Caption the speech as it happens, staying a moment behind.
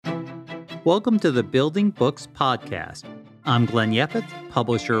Welcome to the Building Books Podcast. I'm Glenn Yepeth,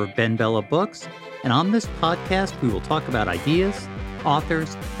 publisher of BenBella Books, and on this podcast, we will talk about ideas,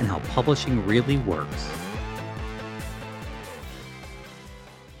 authors, and how publishing really works.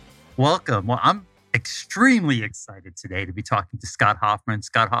 Welcome. Well, I'm extremely excited today to be talking to Scott Hoffman.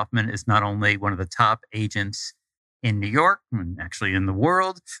 Scott Hoffman is not only one of the top agents in New York, and actually in the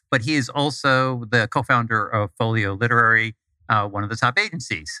world, but he is also the co-founder of Folio Literary, one of the top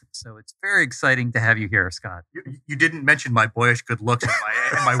agencies. So it's very exciting to have you here, Scott. You didn't mention my boyish good looks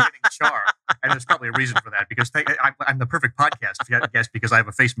and my winning charm. And there's probably a reason for that, because I'm the perfect podcast, if you had to guess, because I have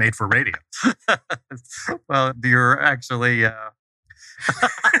a face made for radio. Well, you're actually...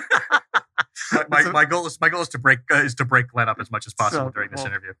 My goal is to break Glenn up as much as possible during this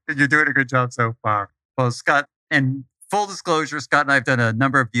interview. You're doing a good job so far. Well, Scott, and full disclosure, Scott and I have done a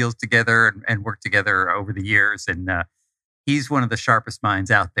number of deals together and worked together over the years. And he's one of the sharpest minds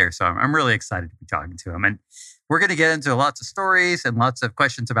out there. So I'm really excited to be talking to him. And we're going to get into lots of stories and lots of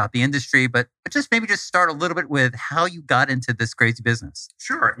questions about the industry, but just start a little bit with how you got into this crazy business.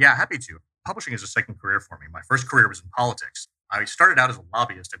 Sure. Yeah, happy to. Publishing is a second career for me. My first career was in politics. I started out as a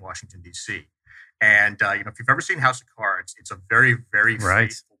lobbyist in Washington, D.C. And, if you've ever seen House of Cards, it's a very, very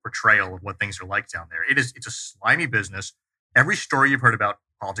faithful portrayal of what things are like down there. It's a slimy business. Every story you've heard about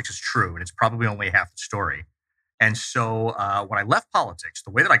politics is true, and it's probably only half the story. And so when I left politics, the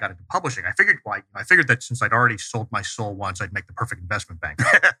way that I got into publishing, I figured that since I'd already sold my soul once, I'd make the perfect investment banker.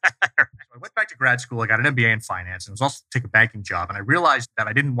 So I went back to grad school. I got an MBA in finance and was also to take a banking job. And I realized that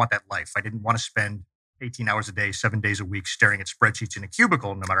I didn't want that life. I didn't want to spend 18 hours a day, 7 days a week, staring at spreadsheets in a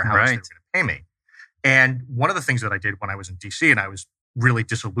cubicle, no matter how much they were going to pay me. And one of the things that I did when I was in DC and I was really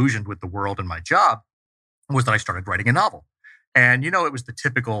disillusioned with the world and my job was that I started writing a novel. And, it was the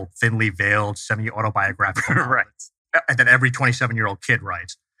typical thinly veiled, semi-autobiographical novel that every 27-year-old kid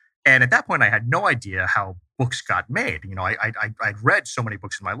writes. And at that point, I had no idea how books got made. I'd read so many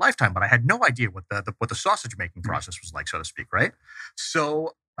books in my lifetime, but I had no idea what the sausage-making process was like, so to speak, right?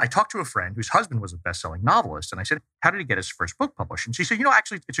 So I talked to a friend whose husband was a best-selling novelist, and I said, how did he get his first book published? And she said,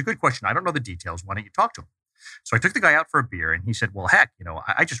 actually, it's a good question. I don't know the details. Why don't you talk to him? So I took the guy out for a beer, and he said, well, heck,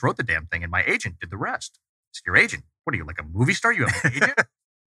 I just wrote the damn thing, and my agent did the rest. I said, your agent? What are you, like a movie star? You have an agent?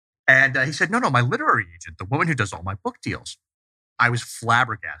 And he said, no, my literary agent, the woman who does all my book deals. I was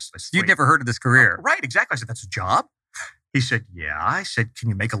flabbergasted. You'd never heard of this career. Right, exactly. I said, that's a job? He said, yeah. I said, can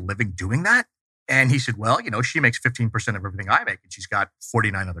you make a living doing that? And he said, well, she makes 15% of everything I make, and she's got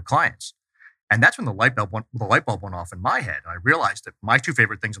 49 other clients. And that's when the light bulb went off in my head. I realized that my two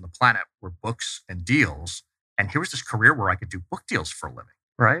favorite things on the planet were books and deals. And here was this career where I could do book deals for a living.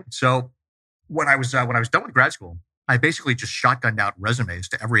 Right. So when I was done with grad school, I basically just shotgunned out resumes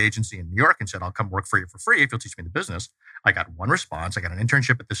to every agency in New York and said, I'll come work for you for free if you'll teach me the business. I got one response. I got an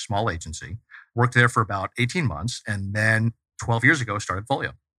internship at this small agency, worked there for about 18 months, and then 12 years ago started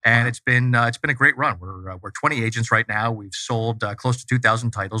Folio. And it's been a great run. We're 20 agents right now. We've sold close to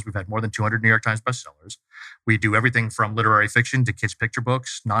 2,000 titles. We've had more than 200 New York Times bestsellers. We do everything from literary fiction to kids' picture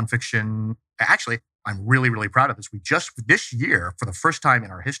books, nonfiction. Actually, I'm really, really proud of this. This year, for the first time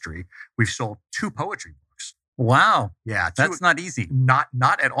in our history, we've sold 2 poetry books. Wow. Yeah. That's not easy. Not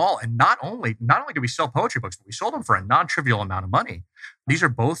at all. And not only do we sell poetry books, but we sold them for a non-trivial amount of money. These are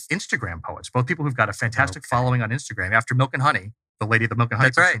both Instagram poets, both people who've got a fantastic following on Instagram. After Milk and Honey, the lady of the Milk and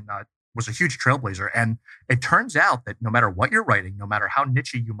Honey person, was a huge trailblazer. And it turns out that no matter what you're writing, no matter how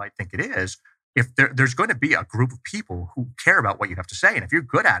niche you might think it is, if there's going to be a group of people who care about what you have to say. And if you're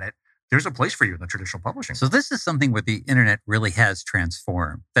good at it, there's a place for you in the traditional publishing. So this is something where the internet really has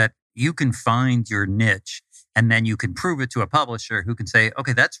transformed, that you can find your niche and then you can prove it to a publisher who can say,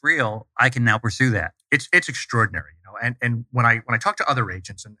 okay, that's real. I can now pursue that. It's extraordinary, And when I talk to other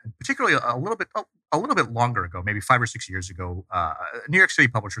agents, and particularly a little bit longer ago, maybe 5 or 6 years ago, New York City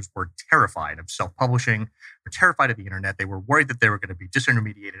publishers were terrified of self-publishing. Were terrified of the internet. They were worried that they were going to be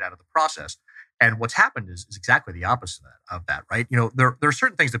disintermediated out of the process. And what's happened is exactly the opposite of that, right? There are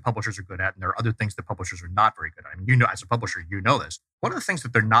certain things that publishers are good at, and there are other things that publishers are not very good at. I mean, as a publisher, you know this. One of the things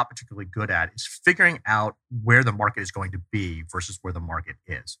that they're not particularly good at is figuring out where the market is going to be versus where the market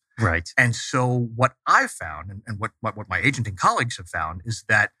is. Right. And so what I've found, and what my agent and colleagues have found, is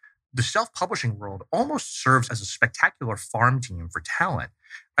that the self-publishing world almost serves as a spectacular farm team for talent.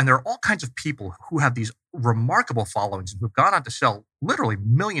 And there are all kinds of people who have these remarkable followings and who've gone on to sell literally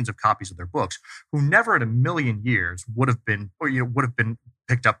millions of copies of their books, who never in a million years would have been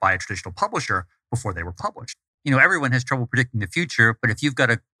picked up by a traditional publisher before they were published. Everyone has trouble predicting the future, but if you've got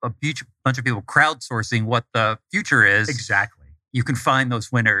a bunch of people crowdsourcing what the future is, exactly. you can find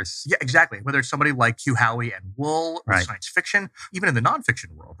those winners. Yeah, exactly. Whether it's somebody like Hugh Howey and Wool, or science fiction, even in the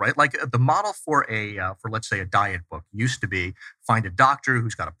nonfiction world, right? Like the model for let's say a diet book used to be find a doctor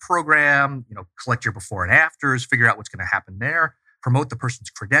who's got a program, collect your before and afters, figure out what's going to happen there, promote the person's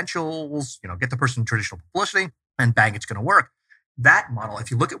credentials, get the person traditional publicity, and bang, it's going to work. That model,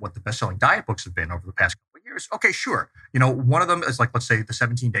 if you look at what the best-selling diet books have been over the past couple of years, okay, sure. One of them is like, let's say, the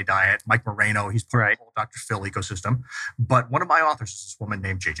 17-Day Diet. Mike Moreno, he's part of the whole Dr. Phil ecosystem. But one of my authors is this woman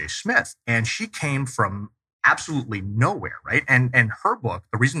named J.J. Smith, and she came from absolutely nowhere, right? And her book,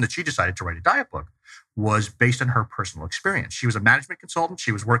 the reason that she decided to write a diet book was based on her personal experience. She was a management consultant.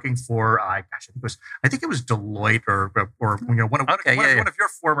 She was working for, I think it was Deloitte or one of your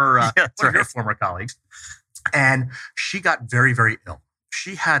former colleagues. And she got very, very ill.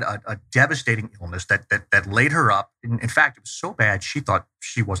 She had a devastating illness that laid her up. In fact, it was so bad she thought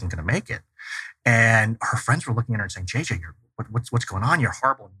she wasn't going to make it. And her friends were looking at her and saying, "JJ, what's going on? You're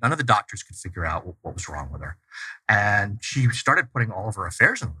horrible." None of the doctors could figure out what was wrong with her. And she started putting all of her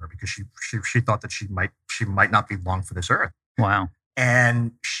affairs in order because she thought that she might not be long for this earth. Wow.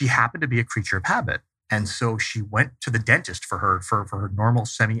 And she happened to be a creature of habit. And so she went to the dentist for her normal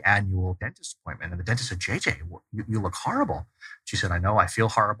semi-annual dentist appointment. And the dentist said, "JJ, you look horrible." She said, "I know, I feel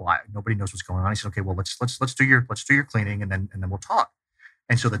horrible. Nobody knows what's going on." He said, "Okay, well, let's do your cleaning and then we'll talk."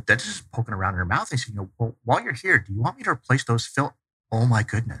 And so the dentist is poking around in her mouth. And he said, "Well, while you're here, do you want me to replace those fill?" Oh my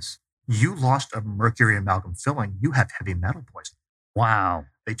goodness. You lost a mercury amalgam filling. You have heavy metal poisoning. Wow.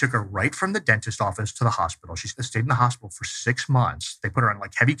 They took her right from the dentist office to the hospital. She stayed in the hospital for 6 months. They put her on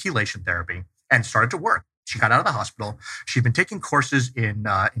like heavy chelation therapy and started to work. She got out of the hospital. She'd been taking courses in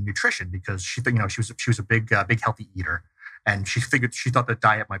nutrition because she was a big healthy eater, and she thought that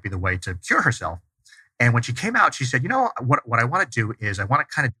diet might be the way to cure herself. And when she came out, she said, what I want to do is I want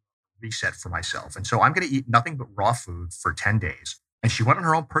to kind of reset for myself, and so I'm going to eat nothing but raw food for 10 days. And she went on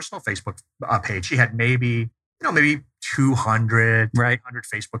her own personal Facebook page. She had maybe 200, 300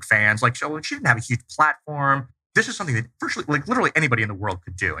 Facebook fans. Like, so she didn't have a huge platform. This is something that virtually, like literally anybody in the world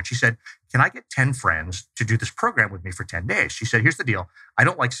could do. And she said, "Can I get 10 friends to do this program with me for 10 days? She said, "Here's the deal. I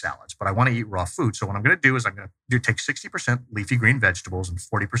don't like salads, but I want to eat raw food. So what I'm going to do is I'm going to take 60% leafy green vegetables and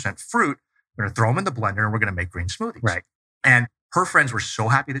 40% fruit. We're going to throw them in the blender and we're going to make green smoothies." Right. And her friends were so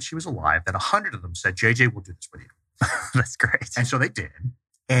happy that she was alive that 100 of them said, "JJ, we'll do this with you." That's great. And so they did.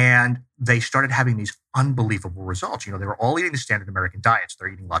 And they started having these unbelievable results. They were all eating the standard American diets. They're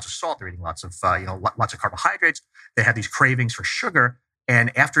eating lots of salt. They're eating lots of carbohydrates. They had these cravings for sugar.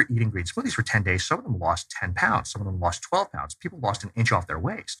 And after eating green smoothies for 10 days, some of them lost 10 pounds. Some of them lost 12 pounds. People lost an inch off their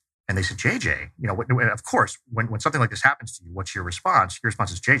waist. And they said, "JJ, of course, when something like this happens to you, what's your response?" Your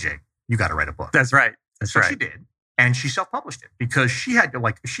response is, "JJ, you got to write a book." That's right. So she did. And she self-published it because she had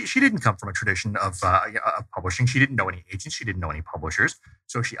to she didn't come from a tradition of publishing. She didn't know any agents. She didn't know any publishers.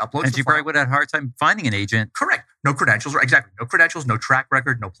 So she uploads. And she probably would have had a hard time finding an agent. Correct. No credentials. Exactly. No credentials, no track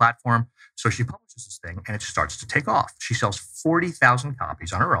record, no platform. So she publishes this thing and it starts to take off. She sells 40,000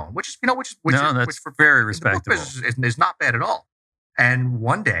 copies on her own, which for very respectable. The book business is not bad at all. And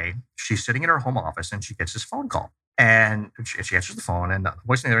one day she's sitting in her home office and she gets this phone call. And she answers the phone and the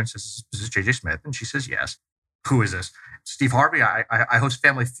voice on the other end says, "This is J.J. Smith." And she says, "Yes." "Who is this?" "Steve Harvey. I host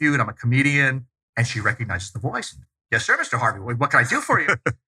Family Feud. I'm a comedian." And she recognizes the voice. "Yes, sir, Mr. Harvey. What can I do for you?"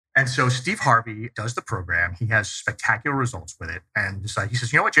 And so Steve Harvey does the program. He has spectacular results with it. And he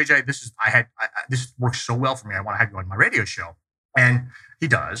says, "You know what, JJ, this works so well for me. I want to have you on my radio show." And he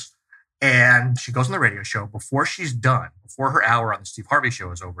does. And she goes on the radio show. Before she's done, before her hour on the Steve Harvey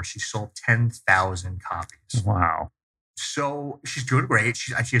show is over, she sold 10,000 copies. Wow. So she's doing great.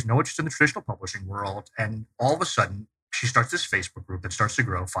 She has no interest in the traditional publishing world. And all of a sudden, she starts this Facebook group that starts to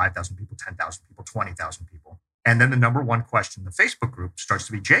grow 5,000 people, 10,000 people, 20,000 people. And then the number one question in the Facebook group starts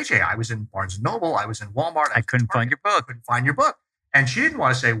to be, "JJ, I was in Barnes & Noble. I was in Walmart. I couldn't find your book. Couldn't find your book." And she didn't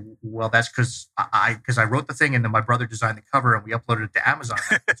want to say, "Well, that's because I wrote the thing and then my brother designed the cover and we uploaded it to Amazon."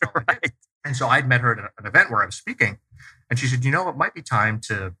 That's all I did. And so I'd met her at an event where I was speaking. And she said, "It might be time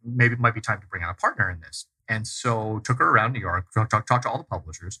to bring on a partner in this." And so took her around New York, talked to all the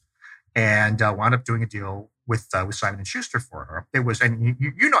publishers, and wound up doing a deal with Simon & Schuster for her. It was, and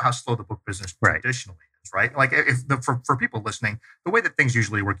you know how slow the book business traditionally is, right? Like for people listening, the way that things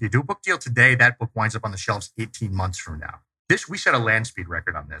usually work, you do a book deal today, that book winds up on the shelves 18 months from now. We set a land speed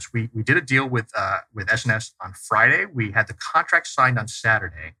record on this. We did a deal with S&S on Friday. We had the contract signed on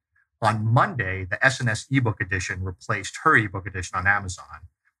Saturday. On Monday, the S&S ebook edition replaced her ebook edition on Amazon.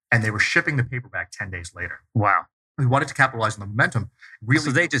 And they were shipping the paperback 10 days later. Wow. We wanted to capitalize on the momentum. Really,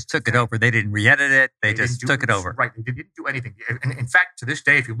 so they just took it over. They didn't re-edit it. They just took it over. Right. They didn't do anything. And in fact, to this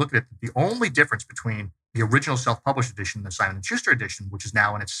day, if you look at it, the only difference between the original self-published edition and the Simon & Schuster edition, which is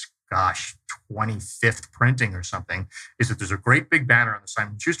now in its, 25th printing or something, is that there's a great big banner on the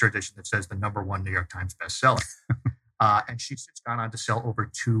Simon & Schuster edition that says the #1 New York Times bestseller. And she's since gone on to sell over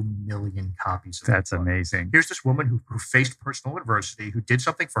 2 million copies of it. That's amazing. Here's this woman who faced personal adversity, who did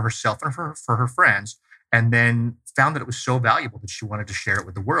something for herself and for her friends, and then found that it was so valuable that she wanted to share it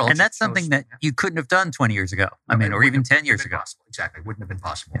with the world. And that's something that you couldn't have done 20 years ago. Or even 10 years ago. Possible. Exactly. It wouldn't have been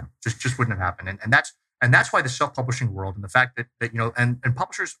possible. Yeah. Just wouldn't have happened. And that's why the self-publishing world and the fact that and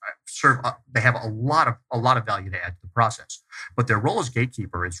publishers they have a lot of value to add to the process, but their role as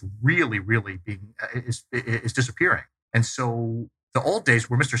gatekeeper is really being is disappearing. And so the old days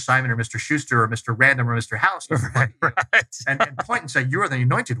where Mr. Simon or Mr. Schuster or Mr. Random or Mr. House and point and say, you're the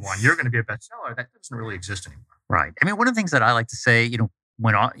anointed one, you're going to be a bestseller, that doesn't really exist anymore. Right. One of the things that I like to say,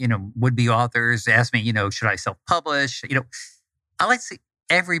 when would-be authors ask me, should I self-publish? I like to say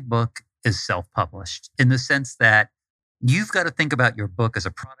every book is self-published in the sense that you've got to think about your book as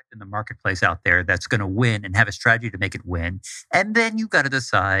a product in the marketplace out there that's going to win and have a strategy to make it win. And then you've got to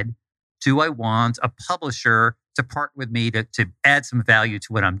decide, do I want a publisher to partner with me to add some value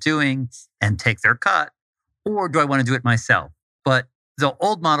to what I'm doing and take their cut? Or do I want to do it myself? But the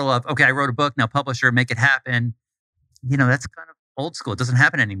old model of, okay, I wrote a book, now publisher, make it happen, that's kind of old school. It doesn't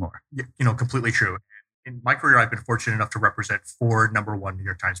happen anymore. Completely true. In my career, I've been fortunate enough to represent 4 #1 New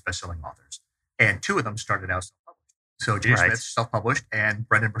York Times bestselling authors. And 2 of them started out self-published. So J.D. Smith self-published, and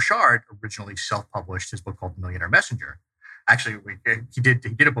Brendan Burchard originally self-published his book called The Millionaire Messenger. Actually, he did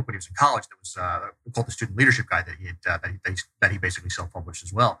a book when he was in college that was called The Student Leadership Guide that he basically self-published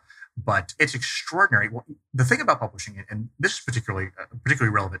as well. But it's extraordinary. Well, the thing about publishing, and this is particularly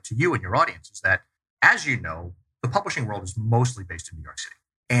relevant to you and your audience, is that, as you know, the publishing world is mostly based in New York City.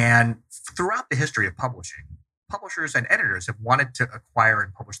 And throughout the history of publishing, publishers and editors have wanted to acquire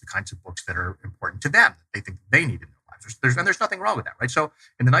and publish the kinds of books that are important to them, that they think they need in their lives. There's nothing wrong with that, right? So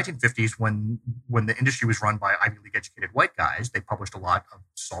in the 1950s, when the industry was run by Ivy League educated white guys, they published a lot of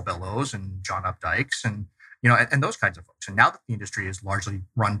Saul Bellows and John Updikes and those kinds of folks. And now that the industry is largely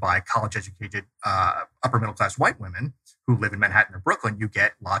run by college-educated, upper middle-class white women who live in Manhattan or Brooklyn, you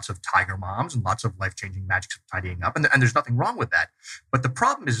get lots of tiger moms and lots of life-changing magics of tidying up. And there's nothing wrong with that. But the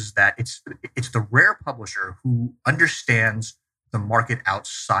problem is that it's the rare publisher who understands the market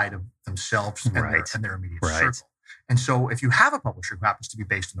outside of themselves and their immediate circle. And so if you have a publisher who happens to be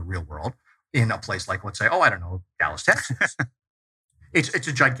based in the real world, in a place like, let's say, Dallas, Texas, it's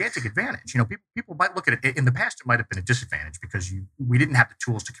a gigantic advantage. People might look at it. In the past, it might have been a disadvantage because we didn't have the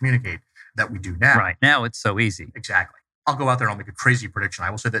tools to communicate that we do now. Right. Now it's so easy. Exactly. I'll go out there and I'll make a crazy prediction.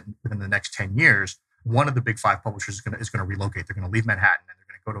 I will say that within the next 10 years, one of the big 5 publishers is going to relocate. They're going to leave Manhattan and they're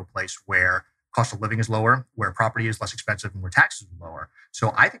going to go to a place where cost of living is lower, where property is less expensive, and where taxes are lower.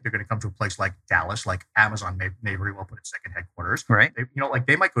 So I think they're going to come to a place like Dallas, like Amazon may very well put its second headquarters. Right.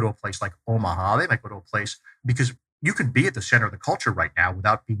 They might go to a place like Omaha. They might go to a place because you can be at the center of the culture right now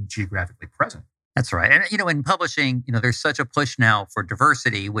without being geographically present. That's right. And, in publishing, there's such a push now for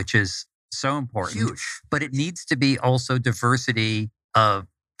diversity, which is so important. Huge. But it needs to be also diversity of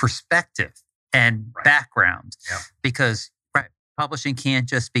perspective and background. Yeah. Because publishing can't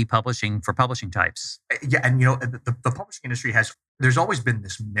just be publishing for publishing types. Yeah. And, the publishing industry there's always been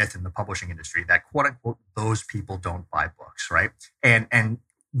this myth in the publishing industry that, quote unquote, those people don't buy books, right? And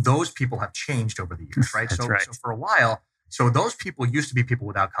those people have changed over the years, right? So for a while, those people used to be people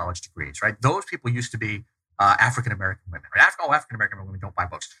without college degrees, right? Those people used to be African-American women, right? African-American women don't buy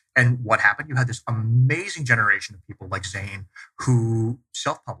books. And what happened? You had this amazing generation of people like Zane who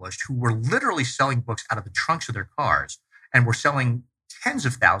self-published, who were literally selling books out of the trunks of their cars and were selling tens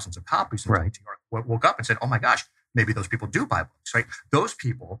of thousands of copies until New York woke up and said, oh my gosh, maybe those people do buy books, right? Those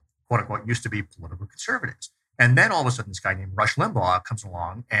people, quote unquote, used to be political conservatives. And then all of a sudden, this guy named Rush Limbaugh comes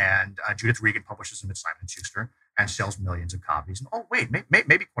along, and Judith Regan publishes him at Simon & Schuster and sells millions of copies. And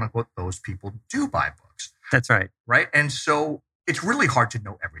maybe, quote unquote, those people do buy books. That's right. Right. And so it's really hard to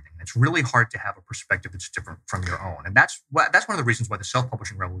know everything. It's really hard to have a perspective that's different from your own. And that's one of the reasons why the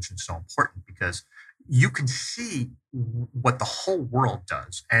self-publishing revolution is so important, because you can see what the whole world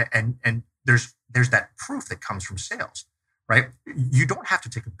does. And there's that proof that comes from sales, right? You don't have to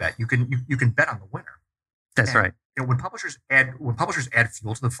take a bet. You can bet on the winner. That's right. When publishers add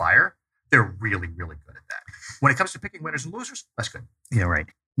fuel to the fire, they're really, really good at that. When it comes to picking winners and losers, that's good. Yeah, right.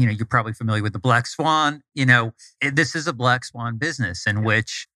 You're probably familiar with the Black Swan. This is a Black Swan business in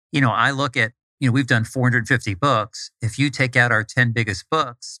which, I look at, we've done 450 books. If you take out our 10 biggest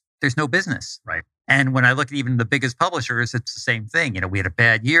books, there's no business. Right. And when I look at even the biggest publishers, it's the same thing. We had a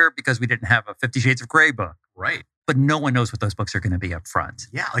bad year because we didn't have a 50 Shades of Grey book. Right. But no one knows what those books are going to be up front.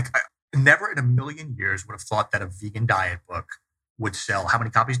 Yeah. Like I never in a million years would have thought that a vegan diet book would sell. How many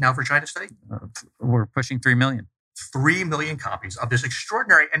copies now for China Study? We're pushing 3 million. 3 million copies of this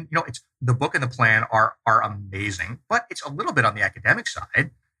extraordinary. And, it's the book and the plan are amazing, but it's a little bit on the academic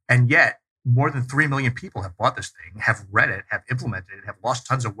side. And yet more than 3 million people have bought this thing, have read it, have implemented it, have lost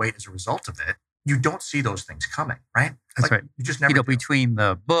tons of weight as a result of it. You don't see those things coming, right? That's right. You just never do. Between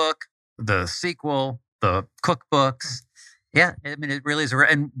the book, the sequel, the cookbooks. Yeah, I mean, it really is.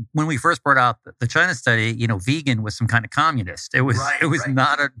 And when we first brought out the China Study, vegan was some kind of communist. It was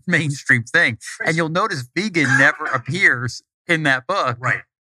not a mainstream thing. And you'll notice vegan never appears in that book. Right.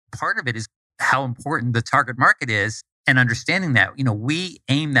 Part of it is how important the target market is and understanding that. We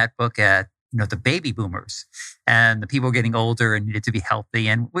aim that book at the baby boomers and the people getting older and needed to be healthy.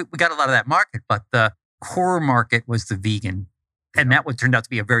 And we got a lot of that market, but the core market was the vegan. And that would turned out to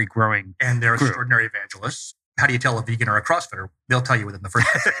be a very growing And they're group. Extraordinary evangelists. How do you tell a vegan or a CrossFitter? They'll tell you within the first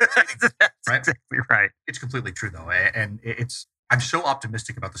meeting, right? Exactly right. It's completely true, though. And I'm so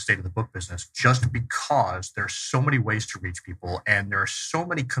optimistic about the state of the book business just because there's so many ways to reach people. And there are so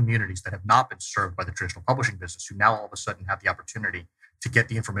many communities that have not been served by the traditional publishing business who now all of a sudden have the opportunity to get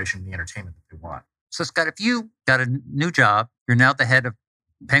the information and the entertainment that they want. So, Scott, if you got a new job, you're now the head of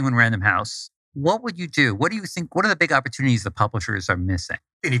Penguin Random House, what would you do? What do you think? What are the big opportunities the publishers are missing?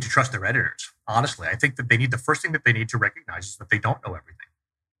 They need to trust their editors. Honestly, I think that the first thing that they need to recognize is that they don't know everything.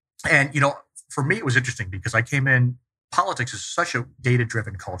 And, for me, it was interesting because I came in, politics is such a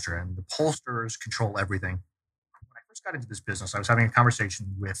data-driven culture and the pollsters control everything. When I first got into this business, I was having a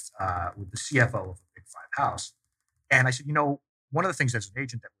conversation with the CFO of a Big Five house. And I said, one of the things as an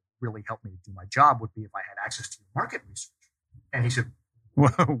agent that would really help me to do my job would be if I had access to market research. And he said,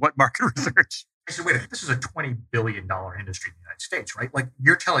 what market research? I said, wait a minute, this is a $20 billion industry in the United States, right? Like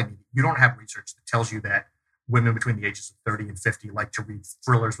you're telling me that you don't have research that tells you that women between the ages of 30 and 50 like to read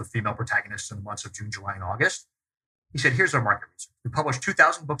thrillers with female protagonists in the months of June, July, and August. He said, here's our market research. We publish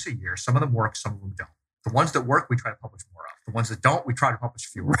 2,000 books a year. Some of them work, some of them don't. The ones that work, we try to publish more of. The ones that don't, we try to publish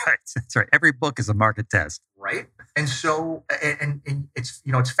fewer. Right. That's right. Every book is a market test. Right. And so, and it's,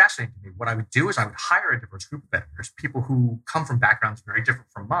 it's fascinating to me. What I would do is I would hire a diverse group of editors, people who come from backgrounds very different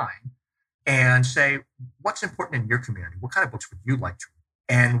from mine, and say, what's important in your community? What kind of books would you like to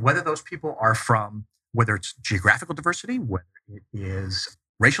read? And whether those people are from, whether it's geographical diversity, whether it is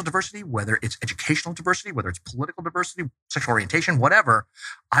racial diversity, whether it's educational diversity, whether it's political diversity, sexual orientation, whatever,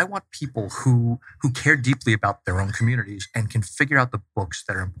 I want people who care deeply about their own communities and can figure out the books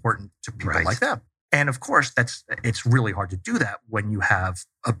that are important to people like them. And of course, it's really hard to do that when you have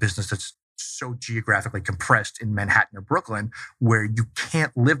a business that's so geographically compressed in Manhattan or Brooklyn, where you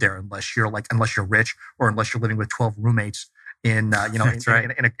can't live there unless you're rich or unless you're living with 12 roommates and have a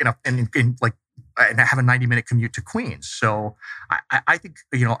 90-minute commute to Queens. So I think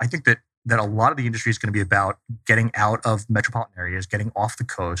that a lot of the industry is going to be about getting out of metropolitan areas, getting off the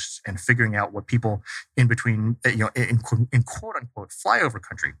coasts, and figuring out what people in between, in quote unquote flyover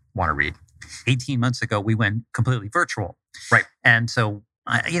country want to read. 18 months ago, we went completely virtual. Right. And so,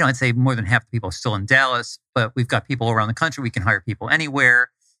 I'd say more than half the people are still in Dallas, but we've got people around the country. We can hire people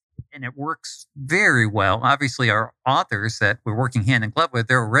anywhere. And it works very well. Obviously, our authors that we're working hand in glove with,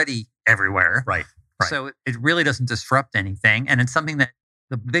 they're already everywhere. Right. So it really doesn't disrupt anything. And it's something that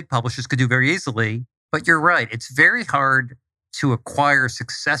the big publishers could do very easily. But you're right. It's very hard to acquire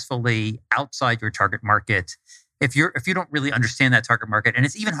successfully outside your target market if you don't really understand that target market. And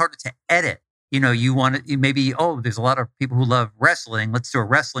it's even harder to edit. You want to maybe, there's a lot of people who love wrestling. Let's do a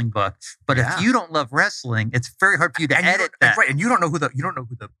wrestling book. But if you don't love wrestling, it's very hard for you to edit that. Right. And you don't know who the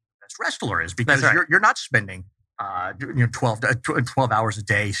best wrestler is because you're not spending 12 hours a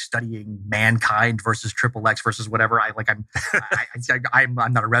day studying Mankind versus Triple X versus whatever. I'm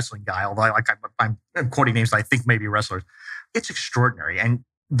not a wrestling guy, although I'm quoting names that I think may be wrestlers. It's extraordinary. And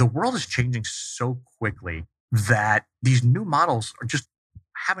the world is changing so quickly that these new models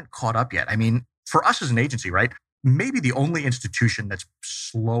haven't caught up yet. I mean, for us as an agency, right? Maybe the only institution that's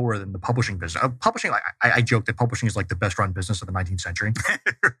slower than the publishing business. Publishing, I joke that publishing is like the best run business of the 19th century.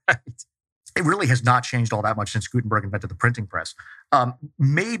 Right. It really has not changed all that much since Gutenberg invented the printing press.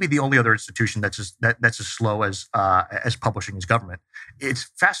 Maybe the only other institution that's as slow as publishing is government.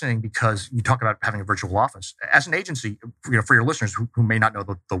 It's fascinating because you talk about having a virtual office. As an agency, for your listeners who may not know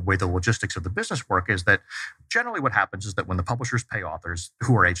the way the logistics of the business work, is that generally what happens is that when the publishers pay authors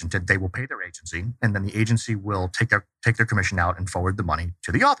who are agented, they will pay their agency, and then the agency will take their commission out and forward the money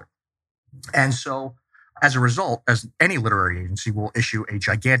to the author. And so As a result, as any literary agency will issue a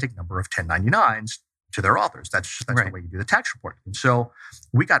gigantic number of 1099s to their authors. That's right. The way you do the tax reporting. And so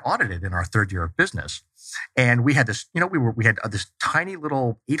we got audited in our third year of business. And we had this, we had this tiny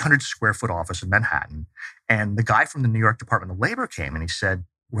little 800 square foot office in Manhattan. And the guy from the New York Department of Labor came and he said,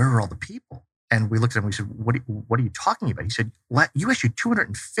 "Where are all the people?" And we looked at him and we said, what are you talking about? He said, "You issued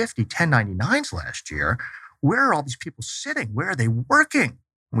 250 1099s last year. Where are all these people sitting? Where are they working?"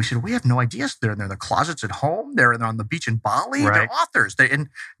 And we said, "We have no idea. So they're in the closets at home. They're on the beach in Bali. Right. They're authors.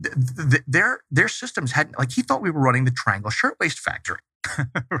 Their systems hadn't, like, he thought we were running the Triangle Shirtwaist Factory."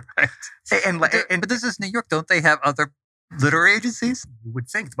 Right. But this is New York. Don't they have other literary agencies? You would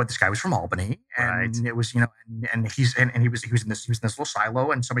think, but this guy was from Albany, and it was, and he was in this little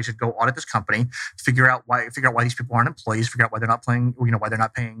silo, and somebody said, "Go audit this company, figure out why these people aren't employees, figure out why they're not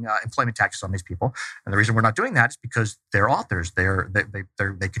paying employment taxes on these people." And the reason we're not doing that is because they're authors. They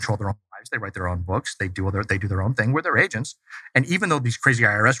control their own lives. They write their own books. They do their own thing. We're their agents. And even though these crazy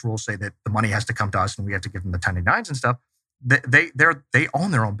IRS rules say that the money has to come to us and we have to give them the 1099s and stuff, they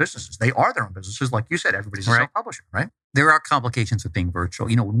own their own businesses. They are their own businesses. Like you said, everybody's a self-publisher, right? There are complications with being virtual.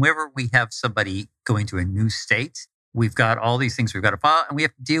 Whenever we have somebody going to a new state, we've got all these things we've got to file, and we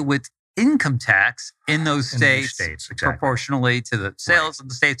have to deal with income tax in those states, exactly. Proportionally to the sales of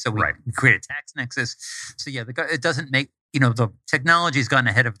the state. So we create a tax nexus. So it doesn't make, the technology's gone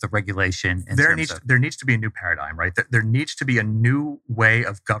ahead of the regulation. There needs to be a new paradigm, right? There needs to be a new way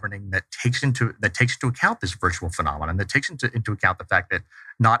of governing that takes into account this virtual phenomenon, that takes into account the fact that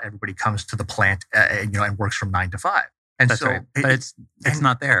not everybody comes to the plant, and works from 9 to 5. And that's right. But it's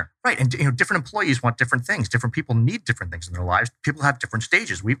not there. Right. And different employees want different things. Different people need different things in their lives. People have different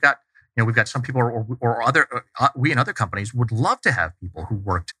stages. We've got some people or other, we in other companies would love to have people who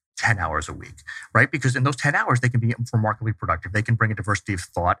worked 10 hours a week, right? Because in those 10 hours, they can be remarkably productive. They can bring a diversity of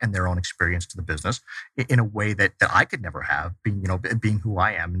thought and their own experience to the business in a way that I could never have, being who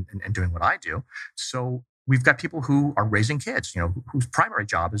I am and doing what I do. So we've got people who are raising kids, whose primary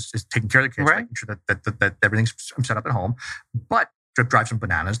job is taking care of their kids, making sure that everything's set up at home. But drip drives them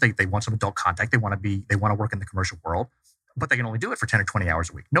bananas. They want some adult contact. They want to work in the commercial world, but they can only do it for 10 or 20 hours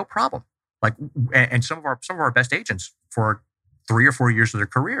a week. No problem. And some of our best agents for 3 or 4 years of their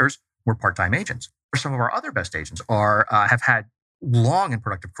careers were part-time agents. Some of our other best agents have had long and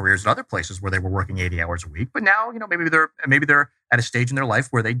productive careers at other places where they were working 80 hours a week. But now, maybe they're at a stage in their life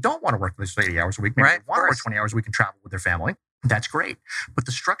where they don't want to work those 80 hours a week. Maybe they want to work 20 hours a week and travel with their family. That's great. But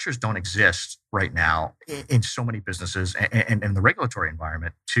the structures don't exist right now in so many businesses and in the regulatory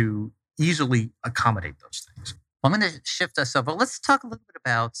environment to easily accommodate those things. Well, I'm going to shift us over. Let's talk a little bit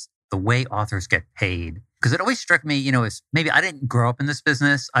about the way authors get paid. Because it always struck me, as maybe I didn't grow up in this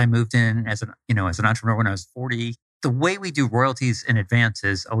business. I moved in as an entrepreneur when I was 40. The way we do royalties and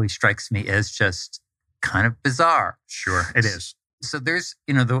advances always strikes me as just kind of bizarre. Sure, it is. So there's,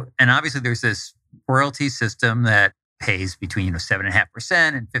 and obviously there's this royalty system that pays between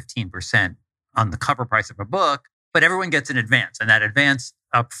 7.5% and 15% on the cover price of a book, but everyone gets an advance, and that advance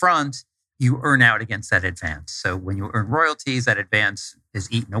up front, you earn out against that advance. So when you earn royalties, that advance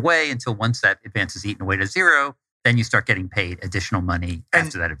is eaten away until once that advance is eaten away to zero, then you start getting paid additional money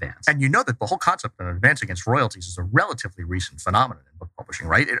after that advance. And that the whole concept of an advance against royalties is a relatively recent phenomenon in book publishing,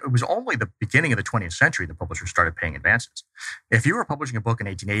 right? It was only the beginning of the 20th century that publishers started paying advances. If you were publishing a book in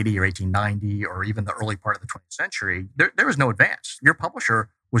 1880 or 1890 or even the early part of the 20th century, there was no advance. Your publisher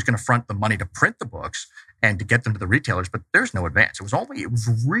was going to front the money to print the books and to get them to the retailers, but there's no advance. It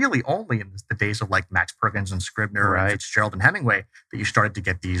was really only in the days of like Max Perkins and Scribner and Fitzgerald and Hemingway that you started to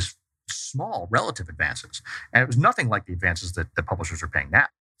get these small relative advances. And it was nothing like the advances that the publishers are paying now.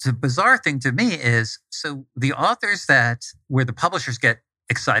 The bizarre thing to me is, so the authors where the publishers get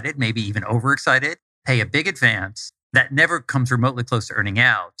excited, maybe even overexcited, pay a big advance that never comes remotely close to earning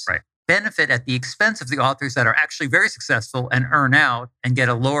out. Right. Benefit at the expense of the authors that are actually very successful and earn out and get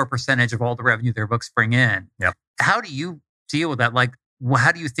a lower percentage of all the revenue their books bring in. Yep. How do you deal with that? Like,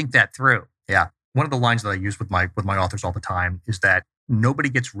 how do you think that through? Yeah. One of the lines that I use with my authors all the time is that nobody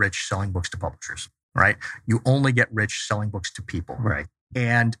gets rich selling books to publishers, right? You only get rich selling books to people. Right.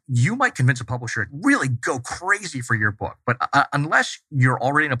 And you might convince a publisher to really go crazy for your book. But unless you're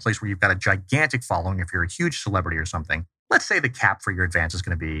already in a place where you've got a gigantic following, if you're a huge celebrity or something, let's say the cap for your advance is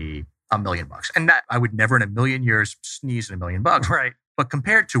going to be $1 million. And that I would never in a million years sneeze at $1 million. Right. But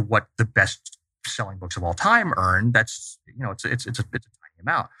compared to what the best selling books of all time earn, that's, it's a tiny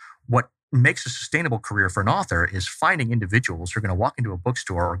amount. What makes a sustainable career for an author is finding individuals who are going to walk into a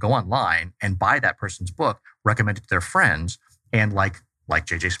bookstore or go online and buy that person's book, recommend it to their friends, and like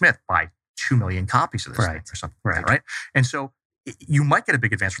J.J. Smith, buy 2 million copies of this thing or something like that, right? And so you might get a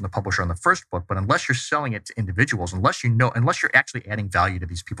big advance from the publisher on the first book, but unless you're selling it to individuals, unless you're actually adding value to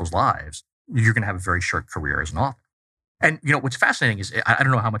these people's lives, you're going to have a very short career as an author. And what's fascinating is I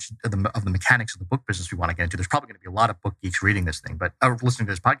don't know how much of the mechanics of the book business we want to get into. There's probably going to be a lot of book geeks reading this thing, but listening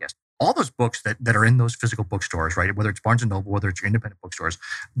to this podcast. All those books that are in those physical bookstores, right? Whether it's Barnes and Noble, whether it's your independent bookstores,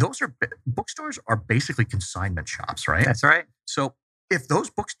 bookstores are basically consignment shops, right? That's right. So if those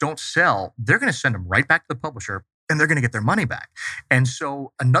books don't sell, they're going to send them right back to the publisher, and they're going to get their money back. And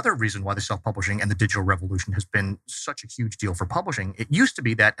so another reason why the self-publishing and the digital revolution has been such a huge deal for publishing, it used to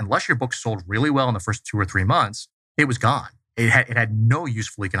be that unless your book sold really well in the first 2 or 3 months, it was gone. It had no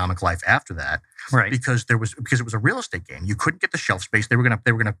useful economic life after that, right? Because it was a real estate game. You couldn't get the shelf space. They were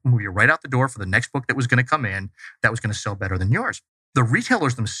gonna move you right out the door for the next book that was going to come in that was going to sell better than yours. The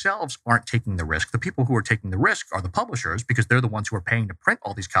retailers themselves aren't taking the risk. The people who are taking the risk are the publishers, because they're the ones who are paying to print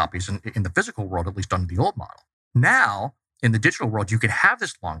all these copies in the physical world, at least under the old model. Now, in the digital world, you can have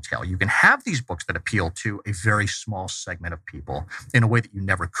this long tail. You can have these books that appeal to a very small segment of people in a way that you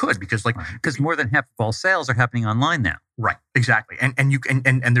never could, because more than half of all sales are happening online now. Right, exactly. And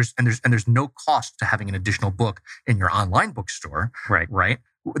there's no cost to having an additional book in your online bookstore. Right.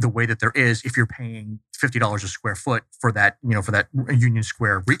 The way that there is if you're paying $50 a square foot for that Union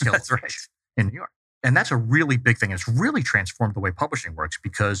Square retail That's location in New York. And that's a really big thing. It's really transformed the way publishing works,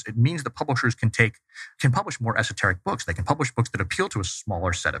 because it means that publishers can publish more esoteric books. They can publish books that appeal to a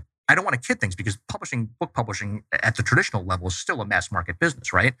smaller set of. I don't want to kid things, because book publishing at the traditional level is still a mass market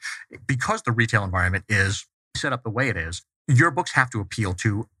business, right? Because the retail environment is set up the way it is, your books have to appeal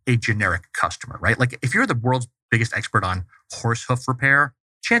to a generic customer, right? Like if you're the world's biggest expert on horse hoof repair,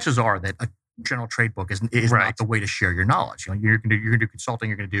 chances are that a general trade book is right. Not the way to share your knowledge. You're going to do consulting,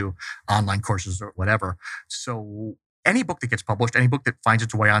 you're going to do online courses or whatever. So any book that gets published, any book that finds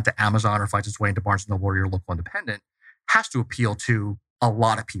its way onto Amazon or finds its way into Barnes & Noble or your local independent, has to appeal to a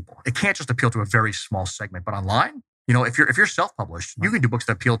lot of people. It can't just appeal to a very small segment. But online, if you're self-published, you can do books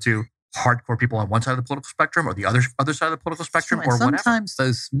that appeal to hardcore people on one side of the political spectrum or the other side of the political spectrum, or whatever. Sometimes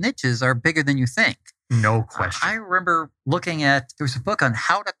those niches are bigger than you think. No question. I remember looking at, there was a book on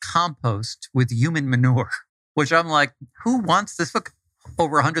how to compost with human manure, which I'm like, who wants this book?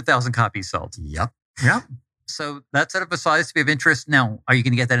 Over 100,000 copies sold. Yep. So that's out of a size to be of interest. Now, are you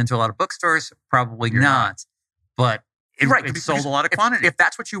going to get that into a lot of bookstores? Probably not. But it sold a lot of quantity. If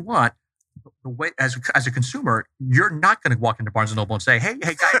that's what you want, the way as a consumer, you're not going to walk into Barnes & Noble and say, hey,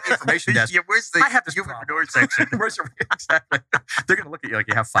 guy at the information desk, I have this human manure section. Exactly. They're going to look at you like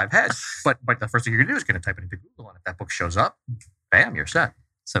you have 5 heads. But the first thing you're going to do is going to type it into Google, and if that book shows up, bam, you're set.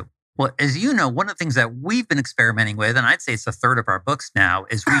 So, well, as you know, one of the things that we've been experimenting with, and I'd say it's a third of our books now,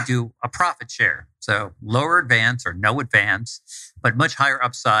 is we do a profit share. So lower advance or no advance, but much higher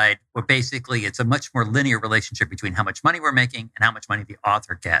upside, where basically it's a much more linear relationship between how much money we're making and how much money the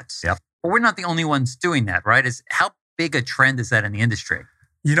author gets. Yep. But we're not the only ones doing that, right? How big a trend is that in the industry?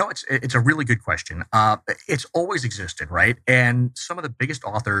 It's a really good question. It's always existed, right? And some of the biggest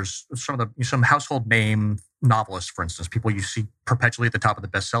authors, some household name novelists, for instance, people you see perpetually at the top of the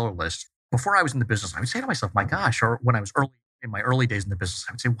bestseller list. Before I was in the business, I would say to myself, my gosh, or when I was in my early days in the business,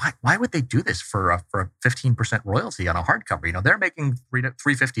 I would say, why would they do this for a 15% royalty on a hardcover? They're making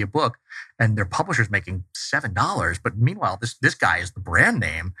 $3.50 a book, and their publisher's making $7. But meanwhile, this guy is the brand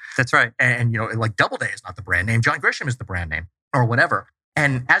name. That's right. And like Doubleday is not the brand name. John Grisham is the brand name, or whatever.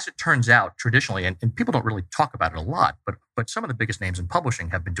 And as it turns out, traditionally, and people don't really talk about it a lot, but some of the biggest names in publishing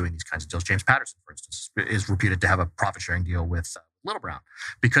have been doing these kinds of deals. James Patterson, for instance, is reputed to have a profit-sharing deal with Little Brown,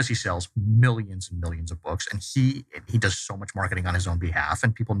 because he sells millions and millions of books, and he does so much marketing on his own behalf,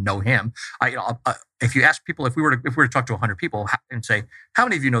 and people know him. If you ask people, if we were to talk to 100 people and say, how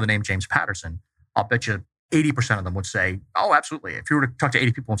many of you know the name James Patterson? I'll bet you 80% of them would say, oh, absolutely. If you were to talk to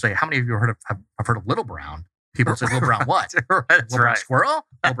 80 people and say, how many of you have heard of Little Brown? People say, Little Brown what? That's Little Brown squirrel?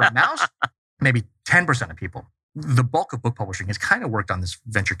 Little Brown mouse? Maybe 10% of people. The bulk of book publishing has kind of worked on this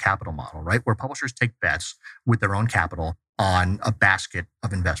venture capital model, right? Where publishers take bets with their own capital on a basket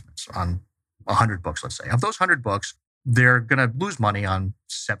of investments, on 100 books, let's say. Of those 100 books, they're going to lose money on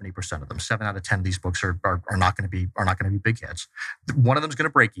 70% of them. 7 out of 10 of these books are not going to be big hits. One of them is going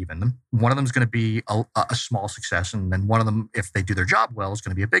to break even. One of them is going to be a small success, and then one of them, if they do their job well, is going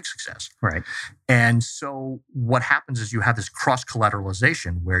to be a big success. Right. And so what happens is you have this cross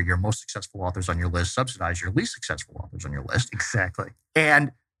collateralization where your most successful authors on your list subsidize your least successful authors on your list. Exactly.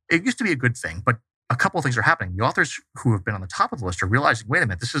 And it used to be a good thing, but a couple of things are happening. The authors who have been on the top of the list are realizing, wait a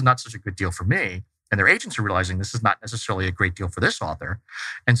minute, this is not such a good deal for me. And their agents are realizing this is not necessarily a great deal for this author.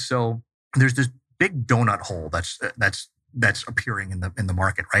 And so there's this big donut hole that's appearing in the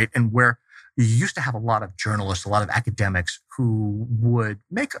market, right? And where you used to have a lot of journalists, a lot of academics who would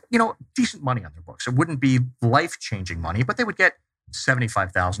make, decent money on their books. It wouldn't be life-changing money, but they would get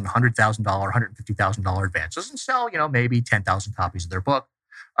 $75,000, $100,000, $150,000 advances and sell, maybe 10,000 copies of their book.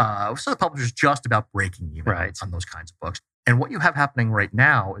 So the publisher's just about breaking even on those kinds of books. And what you have happening right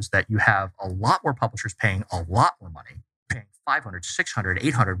now is that you have a lot more publishers paying a lot more money, paying 500, 600,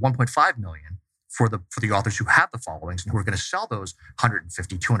 800, 1.5 million for the authors who have the followings and who are going to sell those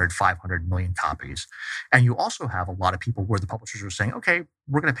 150, 200, 500 million copies. And you also have a lot of people where the publishers are saying, okay,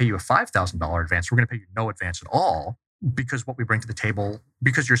 we're going to pay you a $5,000 advance. We're going to pay you no advance at all because what we bring to the table,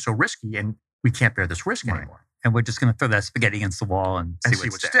 because you're so risky and we can't bear this risk anymore. And we're just going to throw that spaghetti against the wall and see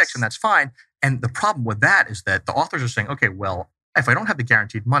what sticks. And that's fine. And the problem with that is that the authors are saying, okay, well, if I don't have the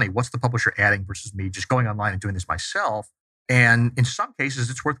guaranteed money, what's the publisher adding versus me just going online and doing this myself? And in some cases,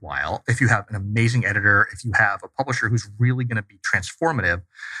 it's worthwhile if you have an amazing editor, if you have a publisher who's really going to be transformative.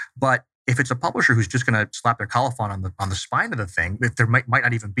 But if it's a publisher who's just going to slap their colophon on the spine of the thing, if there might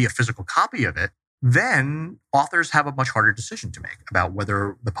not even be a physical copy of it, then authors have a much harder decision to make about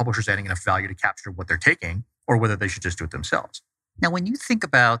whether the publisher's adding enough value to capture what they're taking or whether they should just do it themselves. Now, when you think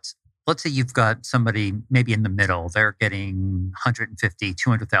about, let's say you've got somebody maybe in the middle, they're getting $150,000,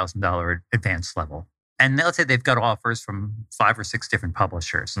 $200,000 advance level. And let's say they've got offers from 5 or 6 different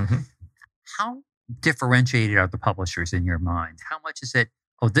publishers. Mm-hmm. How differentiated are the publishers in your mind? How much is it,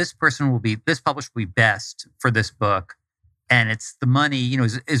 this publisher will be best for this book, and it's the money,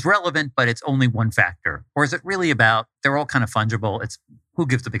 is relevant, but it's only one factor? Or is it really about, they're all kind of fungible, it's who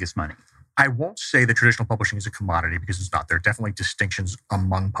gives the biggest money? I won't say that traditional publishing is a commodity because it's not. There are definitely distinctions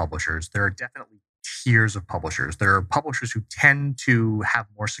among publishers. There are definitely tiers of publishers. There are publishers who tend to have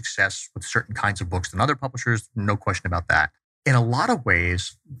more success with certain kinds of books than other publishers. No question about that. In a lot of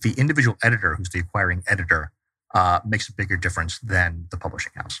ways, the individual editor, who's the acquiring editor, makes a bigger difference than the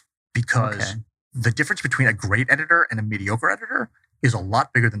publishing house. Because the difference between a great editor and a mediocre editor is a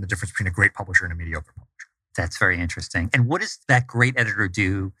lot bigger than the difference between a great publisher and a mediocre publisher. That's very interesting. And what does that great editor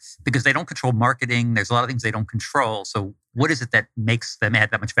do? Because they don't control marketing. There's a lot of things they don't control. So what is it that makes them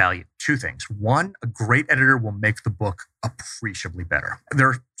add that much value? 2 things. 1, a great editor will make the book appreciably better. There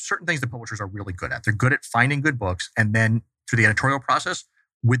are certain things that publishers are really good at. They're good at finding good books. And then through the editorial process,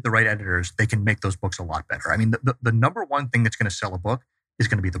 with the right editors, they can make those books a lot better. I mean, the number one thing that's going to sell a book is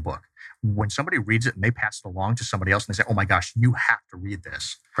going to be the book. When somebody reads it and they pass it along to somebody else and they say, oh my gosh, you have to read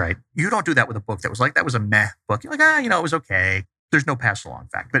this. Right. You don't do that with a book that was a meh book. You're like, it was okay. There's no pass along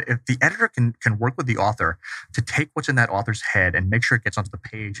fact. But if the editor can work with the author to take what's in that author's head and make sure it gets onto the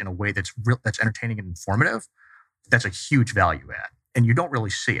page in a way that's entertaining and informative, that's a huge value add. And you don't really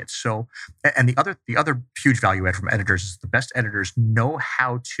see it. So, and the other huge value add from editors is the best editors know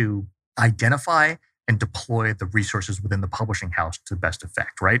how to identify and deploy the resources within the publishing house to the best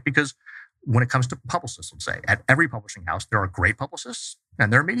effect, right? Because when it comes to publicists, let's say, at every publishing house, there are great publicists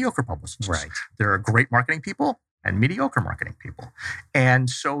and there are mediocre publicists. Right. There are great marketing people and mediocre marketing people. And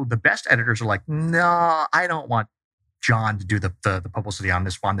so the best editors are like, no, I don't want John to do the publicity on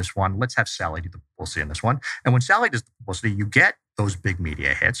this one. Let's have Sally do the publicity on this one. And when Sally does the publicity, you get those big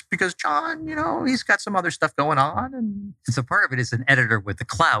media hits because John, he's got some other stuff going on. And so part of it is an editor with the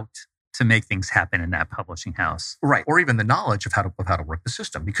clout to make things happen in that publishing house. Right. Or even the knowledge of how to work the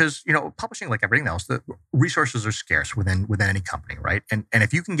system. Because, publishing, like everything else, the resources are scarce within any company, right? And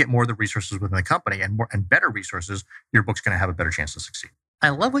if you can get more of the resources within the company and better resources, your book's going to have a better chance to succeed. I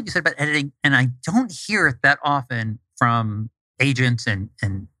love what you said about editing, and I don't hear it that often from agents and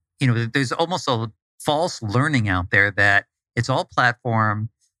there's almost a false learning out there that it's all platform,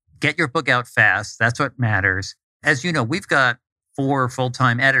 get your book out fast, that's what matters. As you know, we've got 4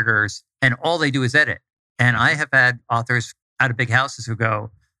 full-time editors and all they do is edit. And I have had authors out of big houses who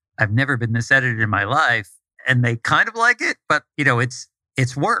go, I've never been this edited in my life. And they kind of like it, but it's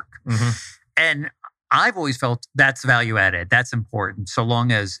work. Mm-hmm. And I've always felt that's value added. That's important, so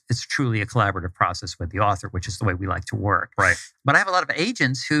long as it's truly a collaborative process with the author, which is the way we like to work. Right. But I have a lot of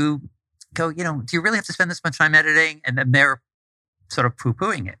agents who go, do you really have to spend this much time editing? And then they're sort of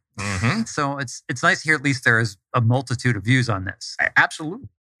poo-pooing it. Mm-hmm. So it's nice to hear at least there is a multitude of views on this. Absolutely.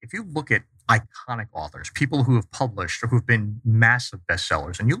 If you look at iconic authors, people who have published or who've been massive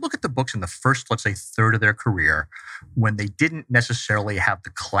bestsellers, and you look at the books in the first, let's say, third of their career, when they didn't necessarily have the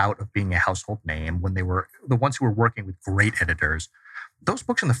clout of being a household name, when they were the ones who were working with great editors, those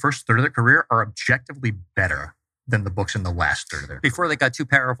books in the first third of their career are objectively better than the books in the last third of their career. Before they got too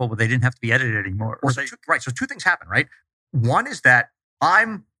powerful, but they didn't have to be edited anymore. Right. So 2 things happen, right? One is that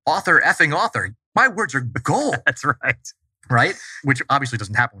I'm author effing author. My words are gold. That's right. Right? Which obviously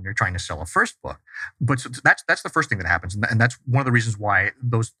doesn't happen when you're trying to sell a first book. But so that's the first thing that happens. And that's one of the reasons why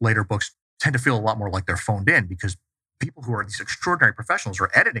those later books tend to feel a lot more like they're phoned in because people who are these extraordinary professionals are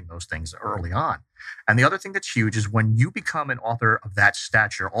editing those things early on. And the other thing that's huge is when you become an author of that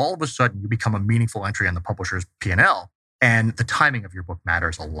stature, all of a sudden you become a meaningful entry on the publisher's P&L, and the timing of your book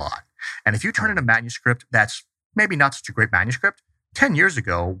matters a lot. And if you turn in a manuscript that's maybe not such a great manuscript, 10 years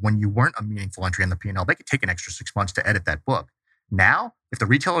ago, when you weren't a meaningful entry on the P&L, they could take an extra 6 months to edit that book. Now, if the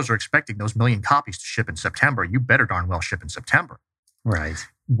retailers are expecting those 1 million copies to ship in September, you better darn well ship in September. Right.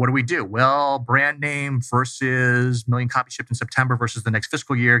 What do we do? Well, brand name versus 1 million copies shipped in September versus the next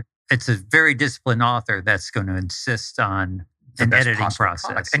fiscal year. It's a very disciplined author that's going to insist on an editing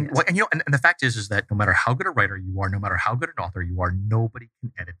process. And the fact is that no matter how good a writer you are, no matter how good an author you are, nobody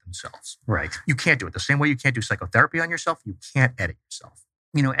can edit themselves. Right. You can't do it. The same way you can't do psychotherapy on yourself, you can't edit yourself.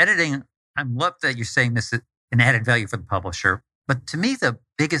 Editing, I love that you're saying this is an added value for the publisher. But to me, the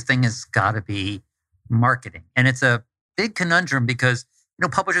biggest thing has got to be marketing. And it's a big conundrum because,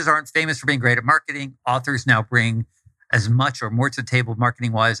 publishers aren't famous for being great at marketing. Authors now bring as much or more to the table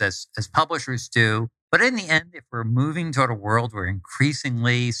marketing-wise as publishers do. But in the end, if we're moving toward a world where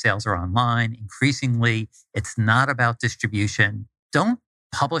increasingly sales are online, increasingly it's not about distribution, don't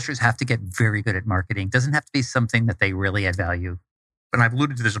publishers have to get very good at marketing? Doesn't have to be something that they really add value. And I've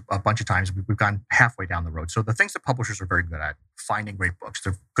alluded to this a bunch of times. We've gone halfway down the road. So the things that publishers are very good at, finding great books.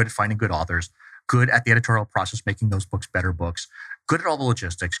 They're good at finding good authors, good at the editorial process, making those books better books, good at all the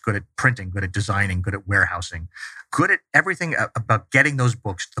logistics, good at printing, good at designing, good at warehousing, good at everything about getting those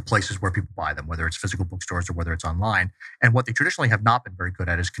books to the places where people buy them, whether it's physical bookstores or whether it's online. And what they traditionally have not been very good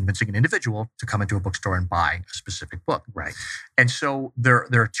at is convincing an individual to come into a bookstore and buy a specific book. Right. And so there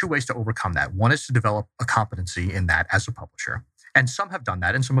are two ways to overcome that. One is to develop a competency in that as a publisher. And some have done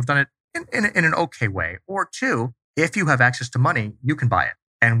that, and some have done it in an okay way. Or two, if you have access to money, you can buy it.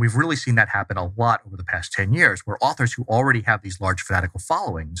 And we've really seen that happen a lot over the past 10 years, where authors who already have these large fanatical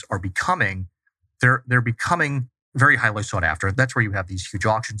followings are becoming very highly sought after. That's where you have these huge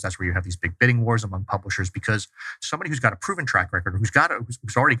auctions. That's where you have these big bidding wars among publishers, because somebody who's got a proven track record,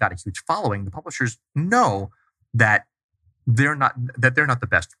 who's already got a huge following, the publishers know that they're not the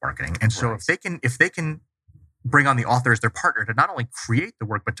best at marketing. And so if they can bring on the author as their partner to not only create the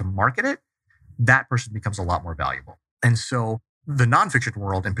work, but to market it, that person becomes a lot more valuable. And so the nonfiction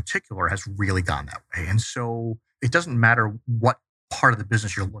world in particular has really gone that way. And so it doesn't matter what part of the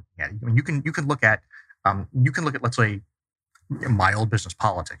business you're looking at. I mean, you can look at, let's say, my old business,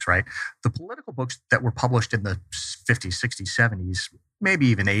 politics, right? The political books that were published in the 50s, 60s, 70s, maybe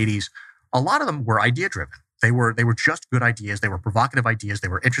even 80s, a lot of them were idea driven. They were just good ideas. They were provocative ideas. They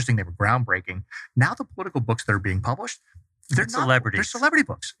were interesting. They were groundbreaking. Now the political books that are being published, they're celebrities. They're celebrity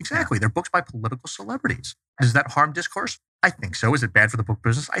books. Exactly. Yeah. They're books by political celebrities. Does that harm discourse? I think so. Is it bad for the book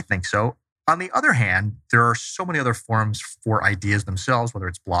business? I think so. On the other hand, there are so many other forms for ideas themselves, whether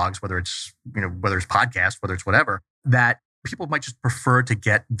it's blogs, whether it's podcasts, whether it's whatever, that people might just prefer to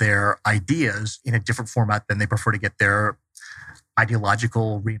get their ideas in a different format than they prefer to get their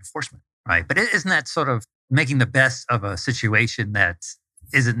ideological reinforcement. Right. But isn't that sort of making the best of a situation that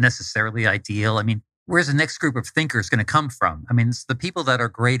isn't necessarily ideal? I mean, where's the next group of thinkers going to come from? I mean, it's the people that are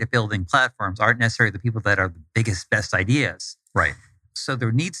great at building platforms aren't necessarily the people that are the biggest, best ideas. Right. So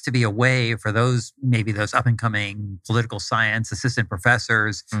there needs to be a way for those up and coming political science assistant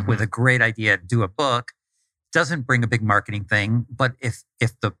professors with a great idea to do a book. Doesn't bring a big marketing thing, but if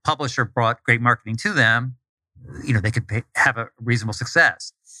the publisher brought great marketing to them, they could have a reasonable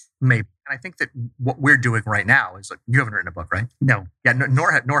success. Maybe. And I think that what we're doing right now is, like, you haven't written a book, right? No. Yeah,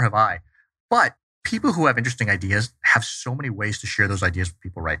 nor have I. But people who have interesting ideas have so many ways to share those ideas with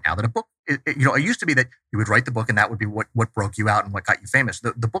people right now that a book, it used to be that you would write the book and that would be what broke you out and what got you famous.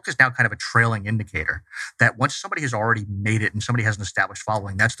 The book is now kind of a trailing indicator that once somebody has already made it and somebody has an established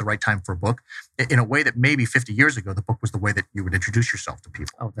following, that's the right time for a book, in a way that maybe 50 years ago, the book was the way that you would introduce yourself to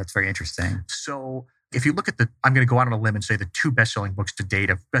people. Oh, that's very interesting. So if you look at I'm going to go out on a limb and say the two best-selling books to date,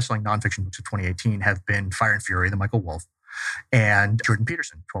 of best-selling nonfiction books of 2018, have been Fire and Fury, the Michael Wolff, and Jordan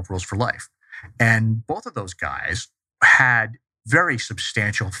Peterson, 12 Rules for Life. And both of those guys had very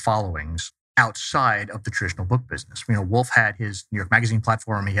substantial followings outside of the traditional book business. Wolff had his New York Magazine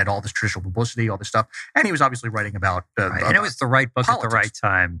platform. He had all this traditional publicity, all this stuff. And he was obviously writing about... and it was the right book politics at the right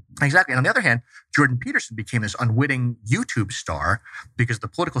time. Exactly. And on the other hand, Jordan Peterson became this unwitting YouTube star because of the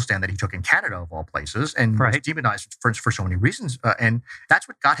political stand that he took in Canada, of all places, and was demonized for so many reasons. And that's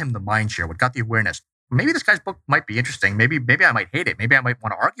what got him the mind share, what got the awareness. Maybe this guy's book might be interesting. Maybe I might hate it. Maybe I might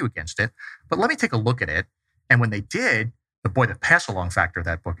want to argue against it. But let me take a look at it. And when they did, the pass-along factor of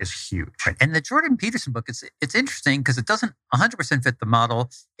that book is huge. Right. And the Jordan Peterson book, it's interesting because it doesn't 100% fit the model.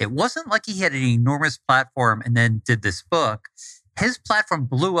 It wasn't like he had an enormous platform and then did this book. His platform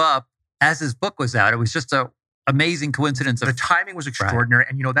blew up as his book was out. It was just a amazing coincidence. The timing was extraordinary.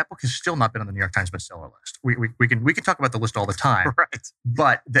 Right. And, that book has still not been on the New York Times bestseller list. We can talk about the list all the time. Right.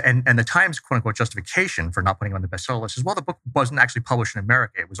 But, the Times, quote unquote, justification for not putting it on the bestseller list is, well, the book wasn't actually published in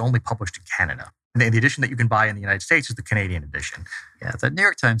America. It was only published in Canada. And the edition that you can buy in the United States is the Canadian edition. Yeah, the New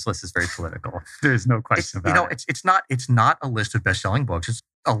York Times list is very political. There's no question about it. It's not a list of best-selling books. It's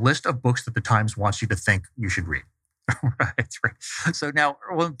a list of books that the Times wants you to think you should read. Right. So now,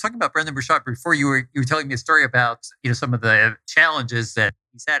 when talking about Brendon Burchard, before you were telling me a story about some of the challenges that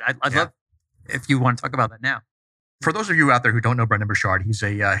he's had. I'd love if you want to talk about that now. For those of you out there who don't know Brendon Burchard, he's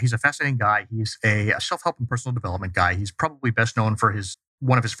a fascinating guy. He's a self-help and personal development guy. He's probably best known for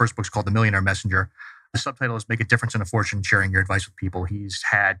one of his first books called The Millionaire Messenger. The subtitle is "Make a Difference in a Fortune: Sharing Your Advice with People." He's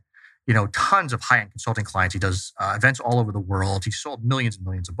had tons of high-end consulting clients. He does events all over the world. He's sold millions and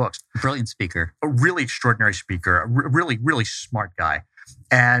millions of books. Brilliant speaker. A really extraordinary speaker. A really, really smart guy.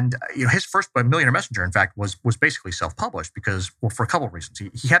 And his first book, Millionaire Messenger, in fact, was basically self-published because, well, for a couple of reasons.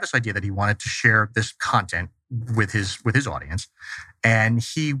 He had this idea that he wanted to share this content with his audience. And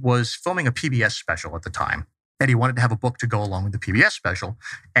he was filming a PBS special at the time. And he wanted to have a book to go along with the PBS special.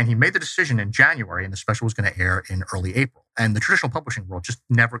 And he made the decision in January, and the special was going to air in early April. And the traditional publishing world just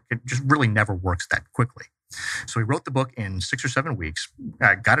really never works that quickly. So he wrote the book in 6 or 7 weeks,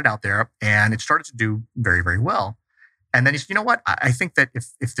 got it out there, and it started to do very, very well. And then he said, you know what? I think that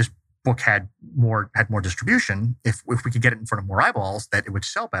if this book had more distribution, if we could get it in front of more eyeballs, that it would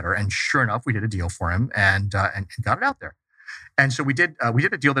sell better. And sure enough, we did a deal for him and got it out there. And so we did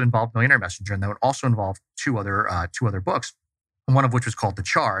a deal that involved Millionaire Messenger, and that would also involve two other books, one of which was called The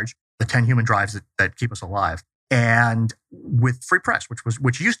Charge, the 10 Human Drives that Keep Us Alive, and with Free Press,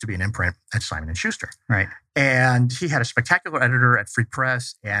 which used to be an imprint at Simon & Schuster. Right. And he had a spectacular editor at Free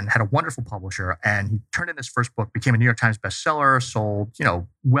Press and had a wonderful publisher. And he turned in his first book, became a New York Times bestseller, sold,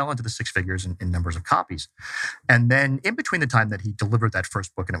 well into the six figures in numbers of copies. And then in between the time that he delivered that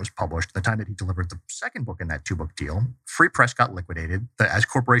first book and it was published, and the time that he delivered the second book in that 2-book deal, Free Press got liquidated. As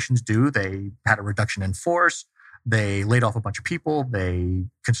corporations do, they had a reduction in force. They laid off a bunch of people. They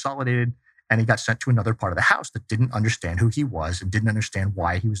consolidated. And he got sent to another part of the house that didn't understand who he was and didn't understand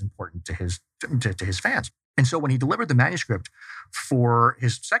why he was important to his fans. And so when he delivered the manuscript for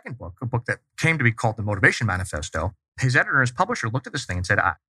his second book, a book that came to be called The Motivation Manifesto, his editor and his publisher looked at this thing and said,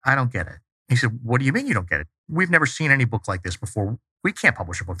 I don't get it. He said, what do you mean you don't get it? We've never seen any book like this before. We can't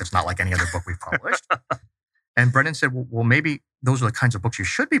publish a book that's not like any other book we've published. And Brendon said, well, maybe those are the kinds of books you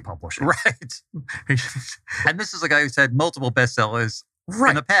should be publishing. Right. And this is a guy who's had multiple bestsellers.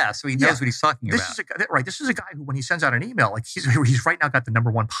 Right. In the past, so he knows what he's talking about. This is a guy who, when he sends out an email, like he's right now got the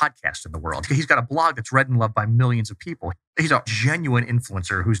 #1 podcast in the world. He's got a blog that's read and loved by millions of people. He's a genuine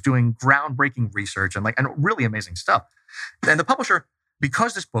influencer who's doing groundbreaking research and really amazing stuff. And the publisher,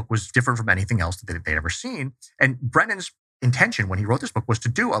 because this book was different from anything else that they'd ever seen, and Brendon's intention when he wrote this book was to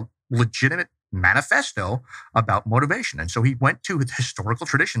do a legitimate manifesto about motivation. And so he went to the historical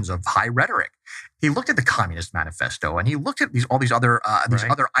traditions of high rhetoric. He looked at the Communist Manifesto and he looked at all these other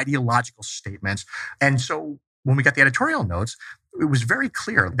ideological statements. And so when we got the editorial notes, it was very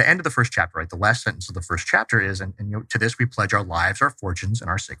clear. The end of the first chapter, right? The last sentence of the first chapter is, and to this we pledge our lives, our fortunes, and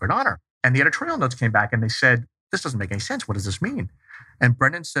our sacred honor. And the editorial notes came back and they said, this doesn't make any sense. What does this mean? And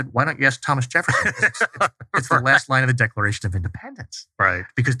Brendon said, why don't you ask Thomas Jefferson? It's the last line of the Declaration of Independence. Right.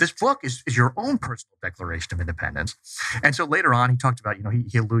 Because this book is your own personal Declaration of Independence. And so later on, he talked about,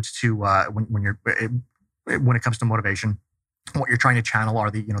 he alludes to when it comes to motivation, what you're trying to channel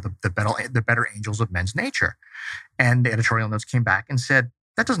are the better angels of men's nature. And the editorial notes came back and said,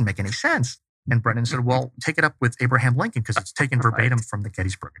 that doesn't make any sense. And Brendon said, well, take it up with Abraham Lincoln because it's taken verbatim from the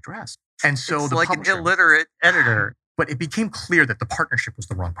Gettysburg Address. And so it's like an illiterate editor. But it became clear that the partnership was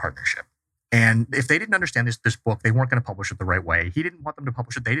the wrong partnership. And if they didn't understand this book, they weren't going to publish it the right way. He didn't want them to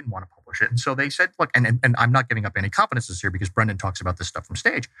publish it. They didn't want to publish it. And so they said, look, and I'm not giving up any confidences here because Brendon talks about this stuff from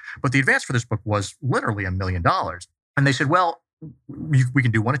stage. But the advance for this book was literally $1 million. And they said, well, we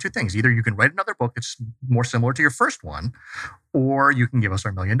can do one of two things. Either you can write another book that's more similar to your first one, or you can give us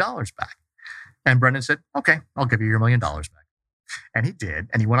our $1 million back. And Brendon said, okay, I'll give you your $1 million back. And he did.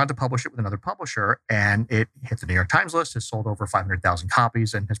 And he went on to publish it with another publisher. And it hit the New York Times list, has sold over 500,000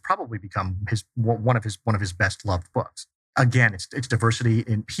 copies, and has probably become one of his best loved books. Again, it's diversity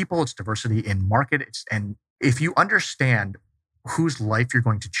in people, it's diversity in market. And if you understand whose life you're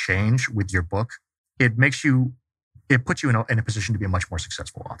going to change with your book, it puts you in a position to be a much more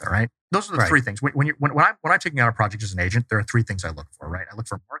successful author, right? Those are the three things. When I'm taking out a project as an agent, there are three things I look for, right? I look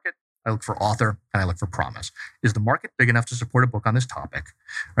for market, I look for author, and I look for promise. Is the market big enough to support a book on this topic,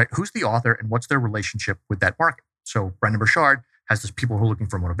 right? Who's the author and what's their relationship with that market? So Brendon Burchard has this people who are looking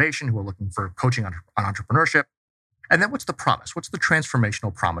for motivation, who are looking for coaching on entrepreneurship. And then what's the promise? What's the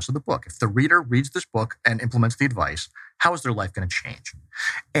transformational promise of the book? If the reader reads this book and implements the advice, how is their life going to change?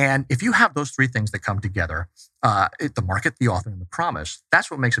 And if you have those three things that come together, the market, the author, and the promise, that's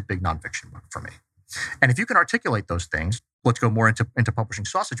what makes a big nonfiction book for me. And if you can articulate those things, let's go more into publishing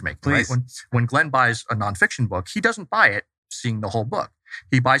sausage making. Right? When Glenn buys a nonfiction book, he doesn't buy it seeing the whole book.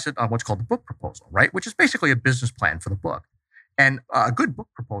 He buys it on what's called the book proposal, right? Which is basically a business plan for the book. And a good book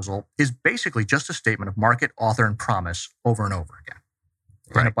proposal is basically just a statement of market, author, and promise over and over again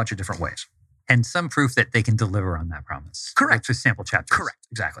in a bunch of different ways. And some proof that they can deliver on that promise. Correct. Just sample chapters. Correct.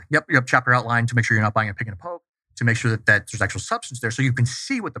 Exactly. Yep. Chapter outline to make sure you're not buying a pig in a poke, to make sure that there's actual substance there so you can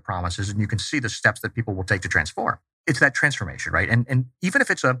see what the promise is and you can see the steps that people will take to transform. It's that transformation, right? And even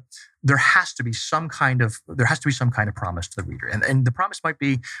if it's there has to be some kind of promise to the reader. And the promise might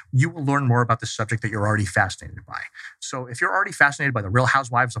be you will learn more about the subject that you're already fascinated by. So if you're already fascinated by the Real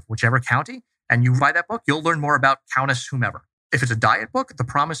Housewives of whichever county and you buy that book, you'll learn more about Countess whomever. If it's a diet book, the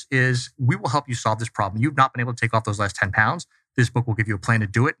promise is we will help you solve this problem. You've not been able to take off those last 10 pounds. This book will give you a plan to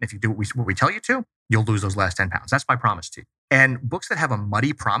do it. And if you do what we tell you to, you'll lose those last 10 pounds. That's my promise to you. And books that have a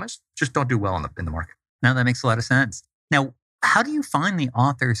muddy promise just don't do well in the market. No, that makes a lot of sense. Now, how do you find the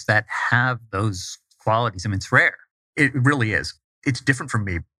authors that have those qualities? I mean, it's rare. It really is. It's different from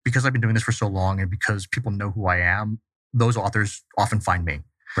me because I've been doing this for so long and because people know who I am. Those authors often find me.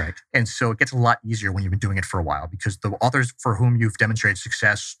 Right. And so it gets a lot easier when you've been doing it for a while because the authors for whom you've demonstrated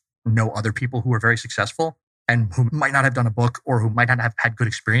success know other people who are very successful and who might not have done a book or who might not have had good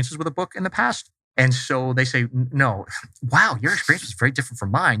experiences with a book in the past. And so they say, no, wow, your experience was very different from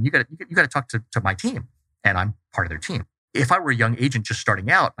mine. You got to talk to my team. And I'm part of their team. If I were a young agent just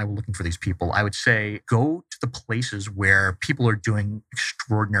starting out and I were looking for these people, I would say go to the places where people are doing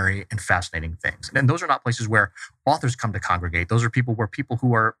extraordinary and fascinating things. And those are not places where authors come to congregate. Those are people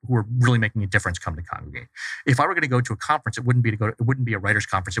who are really making a difference come to congregate. If I were going to go to a conference, it wouldn't be a writers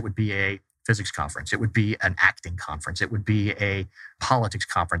conference. It would be a physics conference. It would be an acting conference. It would be a politics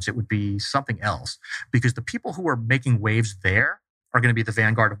conference. It would be something else. Because the people who are making waves there are going to be the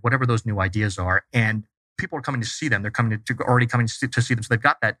vanguard of whatever those new ideas are. And people are coming to see them. They're already coming to see them. So they've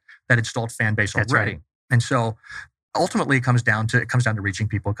got that installed fan base already. That's right. And so ultimately it comes down to reaching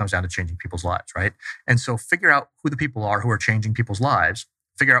people. It comes down to changing people's lives, right? And so figure out who the people are who are changing people's lives.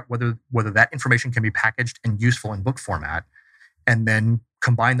 Figure out whether that information can be packaged and useful in book format, and then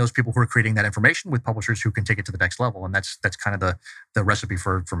combine those people who are creating that information with publishers who can take it to the next level. And that's kind of the recipe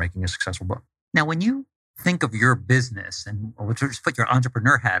for making a successful book. Now, when you think of your business and just put your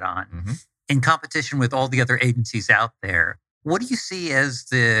entrepreneur hat on, mm-hmm. in competition with all the other agencies out there, what do you see as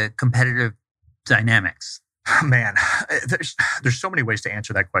the competitive dynamics? Man, there's so many ways to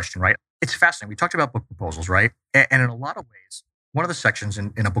answer that question, right? It's fascinating. We talked about book proposals, right? And in a lot of ways, one of the sections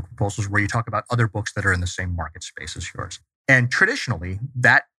in a book proposal is where you talk about other books that are in the same market space as yours. And traditionally,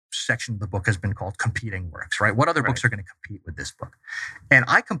 that section of the book has been called competing works, right? What other books are going to compete with this book? And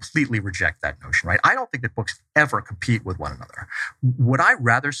I completely reject that notion, right? I don't think that books ever compete with one another. Would I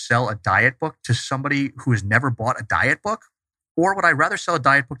rather sell a diet book to somebody who has never bought a diet book? Or would I rather sell a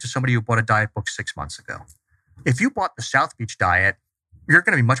diet book to somebody who bought a diet book 6 months ago? If you bought the South Beach diet, you're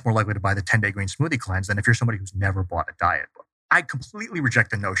going to be much more likely to buy the 10-Day Green Smoothie Cleanse than if you're somebody who's never bought a diet book. I completely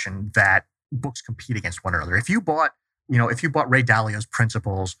reject the notion that books compete against one another. If you bought Ray Dalio's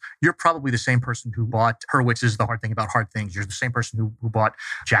Principles, you're probably the same person who bought Hurwitz's The Hard Thing About Hard Things. You're the same person who bought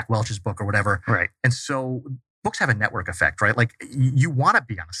Jack Welch's book or whatever. Right. And so books have a network effect, right? Like you want to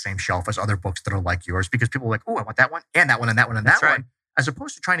be on the same shelf as other books that are like yours because people are like, oh, I want that one and that one and that one and that one. As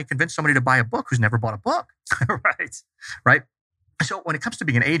opposed to trying to convince somebody to buy a book who's never bought a book. Right. So when it comes to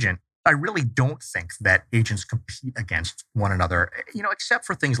being an agent, I really don't think that agents compete against one another, except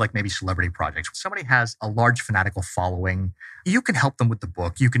for things like maybe celebrity projects. When somebody has a large fanatical following, you can help them with the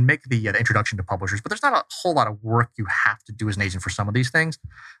book. You can make the introduction to publishers, but there's not a whole lot of work you have to do as an agent for some of these things.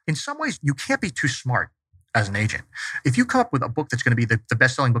 In some ways, you can't be too smart as an agent. If you come up with a book that's going to be the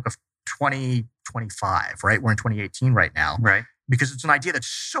best-selling book of 2025, right? We're in 2018 right now. Right. Because it's an idea that's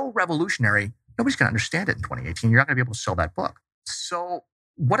so revolutionary, nobody's going to understand it in 2018. You're not going to be able to sell that book. So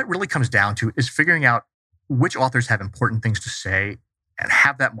what it really comes down to is figuring out which authors have important things to say and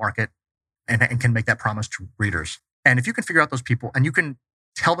have that market and can make that promise to readers. And if you can figure out those people and you can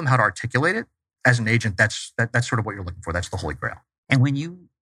tell them how to articulate it as an agent, that's sort of what you're looking for. That's the holy grail. And when you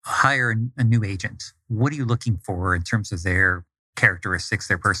hire a new agent, what are you looking for in terms of their characteristics,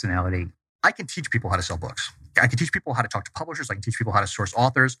 their personality? I can teach people how to sell books. I can teach people how to talk to publishers. I can teach people how to source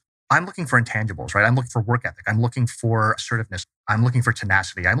authors. I'm looking for intangibles, right? I'm looking for work ethic. I'm looking for assertiveness. I'm looking for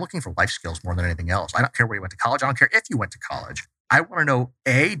tenacity. I'm looking for life skills more than anything else. I don't care where you went to college. I don't care if you went to college. I want to know,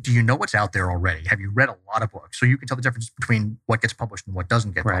 A, do you know what's out there already? Have you read a lot of books? So you can tell the difference between what gets published and what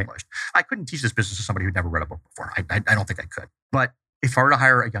doesn't get published. I couldn't teach this business to somebody who'd never read a book before. I don't think I could. But if I were to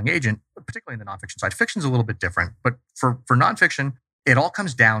hire a young agent, particularly in the nonfiction side, fiction's a little bit different. But for nonfiction, it all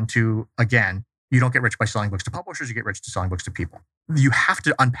comes down to, again, you don't get rich by selling books to publishers. You get rich to selling books to people. You have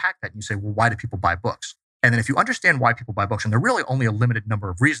to unpack that and you say, well, why do people buy books? And then if you understand why people buy books, and there are really only a limited number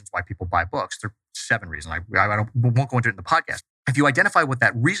of reasons why people buy books, there are 7 reasons. I won't go into it in the podcast. If you identify what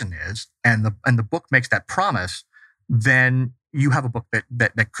that reason is, and the book makes that promise, then you have a book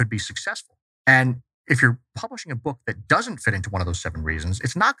that could be successful. And if you're publishing a book that doesn't fit into one of those 7 reasons,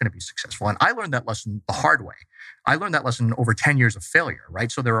 it's not going to be successful. And I learned that lesson the hard way. I learned that lesson over 10 years of failure,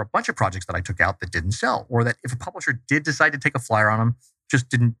 right? So there are a bunch of projects that I took out that didn't sell, or that if a publisher did decide to take a flyer on them, just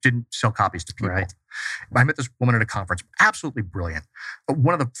didn't sell copies to people. Right. I met this woman at a conference, absolutely brilliant,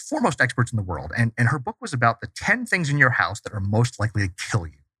 one of the foremost experts in the world. And her book was about the 10 things in your house that are most likely to kill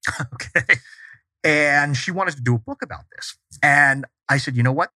you. Okay. And she wanted to do a book about this. And I said, you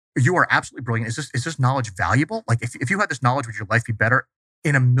know what? You are absolutely brilliant. Is this knowledge valuable? Like if you had this knowledge, would your life be better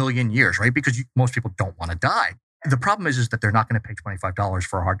in a million years, right? Because most people don't want to die. The problem is that they're not going to pay $25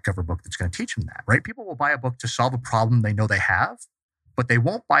 for a hardcover book that's going to teach them that, right? People will buy a book to solve a problem they know they have, but they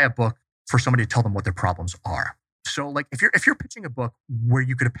won't buy a book for somebody to tell them what their problems are. So like if you're pitching a book where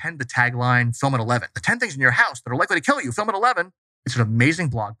you could append the tagline, film at 11, the 10 things in your house that are likely to kill you, film at 11, it's an amazing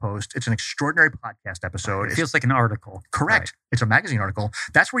blog post. It's an extraordinary podcast episode. It feels like an article. Correct. Right. It's a magazine article.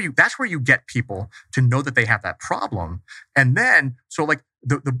 That's where you get people to know that they have that problem. And then, so like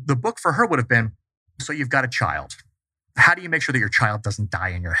the book for her would have been, so you've got a child. How do you make sure that your child doesn't die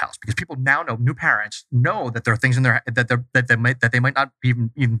in your house? Because people now know, new parents know that there are things in there that they might not be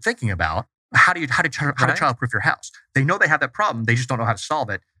even thinking about. How to childproof your house? They know they have that problem. They just don't know how to solve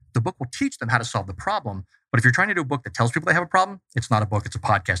it. The book will teach them how to solve the problem. But if you're trying to do a book that tells people they have a problem, it's not a book. It's a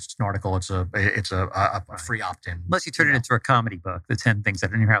podcast. It's an article. It's a free opt-in. Unless you turn it into a comedy book, the 10 things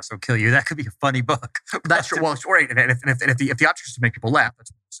that are in your house will kill you. That could be a funny book. That's true. Well, it's right. And if the object is to make people laugh,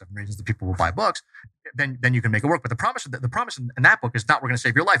 that's 7 reasons that people will buy books. Then you can make it work. But the promise in that book is not we're going to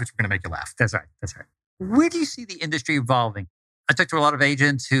save your life. It's we're going to make you laugh. That's right. Where do you see the industry evolving? I talked to a lot of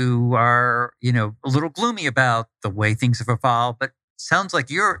agents who are, a little gloomy about the way things have evolved, but sounds like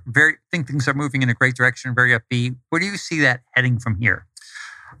think things are moving in a great direction, very upbeat. Where do you see that heading from here?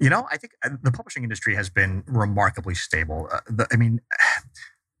 I think the publishing industry has been remarkably stable.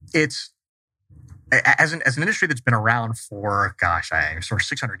 It's as an industry that's been around for, sort of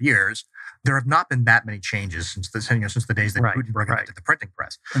 600 years. There have not been that many changes since the days that Gutenberg invented the printing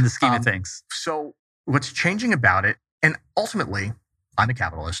press. In the scheme of things. So what's changing about it, and ultimately, I'm a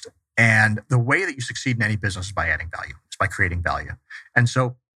capitalist, and the way that you succeed in any business is by adding value. It's by creating value. And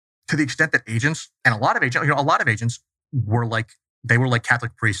so, to the extent that agents and a lot of agents were like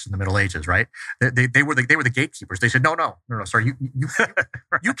Catholic priests in the Middle Ages, right? They were the gatekeepers. They said, no, sorry,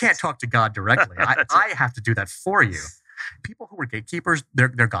 you can't talk to God directly. I have to do that for you. People who were gatekeepers, they're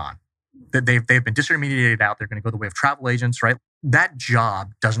gone. They've been disintermediated out. They're going to go the way of travel agents, right? That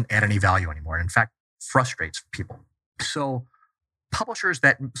job doesn't add any value anymore. And in fact, frustrates people. So publishers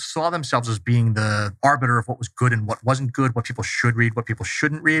that saw themselves as being the arbiter of what was good and what wasn't good, what people should read, what people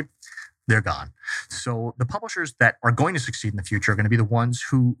shouldn't read, they're gone. So the publishers that are going to succeed in the future are going to be the ones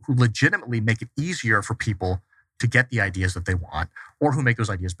who legitimately make it easier for people to get the ideas that they want, or who make those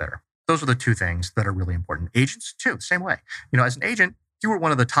ideas better. Those are the 2 things that are really important. Agents, too, the same way. As an agent, if you were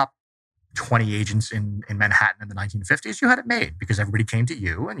one of the top 20 agents in Manhattan in the 1950s, you had it made because everybody came to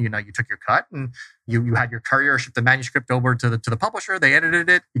you and, you took your cut and you had your courier ship the manuscript over to the publisher. They edited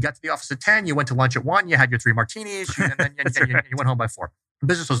it. You got to the office at 10. You went to lunch at 1. You had your 3 martinis and then you went home by 4.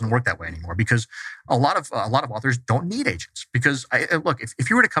 Business doesn't work that way anymore because a lot of authors don't need agents. Because look, if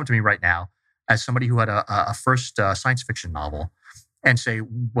you were to come to me right now as somebody who had a first science fiction novel and say,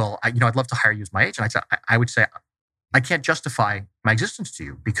 well, I'd love to hire you as my agent, I would say, I can't justify my existence to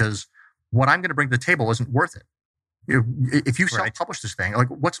you because what I'm going to bring to the table isn't worth it. If you self-publish this thing, like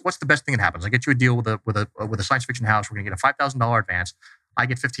what's the best thing that happens? I get you a deal with a science fiction house. We're going to get a $5,000 advance. I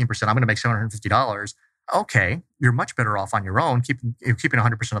get 15%. I'm going to make $750. Okay, you're much better off on your own, keeping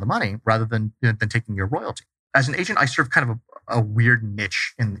 100% of the money rather than taking your royalty. As an agent, I serve kind of a weird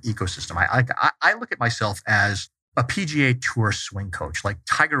niche in the ecosystem. I look at myself as a PGA Tour swing coach, like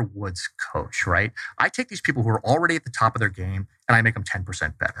Tiger Woods coach, right? I take these people who are already at the top of their game and I make them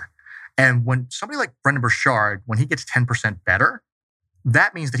 10% better. And when somebody like Brendon Burchard, when he gets 10% better,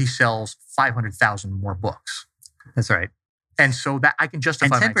 that means that he sells 500,000 more books. That's right. And so that I can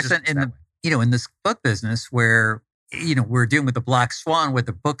justify and 10% in this book business where, we're dealing with the black swan, where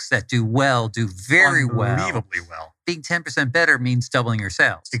the books that do well, do very well. Unbelievably well. being 10% better means doubling your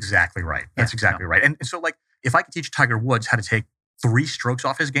sales. Exactly right. That's exactly right. And so like, if I could teach Tiger Woods how to take 3 strokes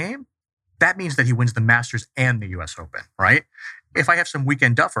off his game, that means that he wins the Masters and the US Open, right? If I have some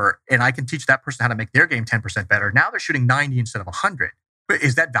weekend duffer and I can teach that person how to make their game 10% better, now they're shooting 90 instead of 100. But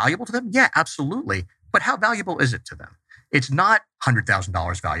is that valuable to them? Yeah, absolutely. But how valuable is it to them? It's not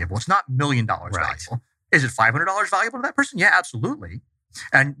 $100,000 valuable. It's not $1 million valuable. Is it $500 valuable to that person? Yeah, absolutely.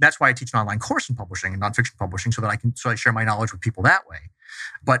 And that's why I teach an online course in publishing and nonfiction publishing so that I share my knowledge with people that way.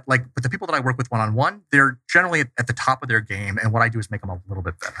 But the people that I work with one-on-one, they're generally at the top of their game. And what I do is make them a little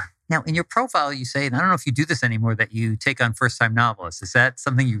bit better. Now, in your profile, you say, and I don't know if you do this anymore, that you take on first-time novelists. Is that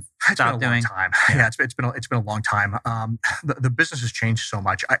something you've stopped doing? It's been a long time. Yeah, it's been a long time. The business has changed so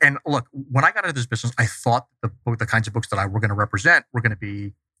much. And look, when I got into this business, I thought the kinds of books that I were going to represent were going to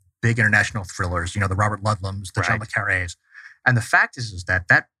be big international thrillers. The Robert Ludlums, the John le Carrés. And the fact is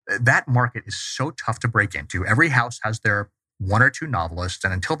that market is so tough to break into. Every house has their 1 or 2 novelists,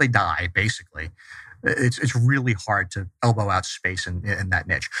 and until they die, basically, it's really hard to elbow out space in that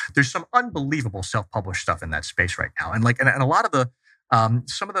niche. There's some unbelievable self-published stuff in that space right now, and a lot of the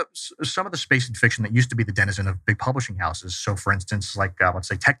some of the space and fiction that used to be the denizen of big publishing houses. So, for instance, let's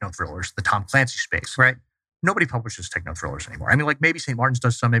say techno thrillers, the Tom Clancy space, right? Nobody publishes techno thrillers anymore. I mean, maybe St. Martin's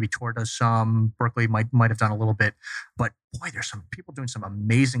does some, maybe Tor does some, Berkeley might have done a little bit, but boy, there's some people doing some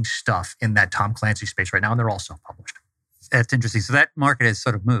amazing stuff in that Tom Clancy space right now, and they're all self-published. That's interesting. So that market has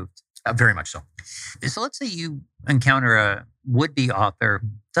sort of moved. Very much so. So let's say you encounter a would-be author,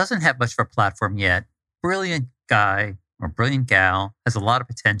 doesn't have much of a platform yet, brilliant guy or brilliant gal, has a lot of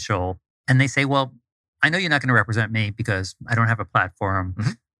potential, and they say, well, I know you're not going to represent me because I don't have a platform,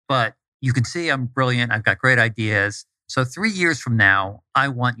 but you can see I'm brilliant. I've got great ideas. So 3 years from now, I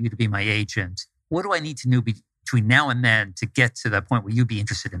want you to be my agent. What do I need to know between now and then to get to the point where you'd be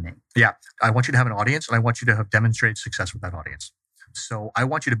interested in me? Yeah. I want you to have an audience, and I want you to have demonstrated success with that audience. So I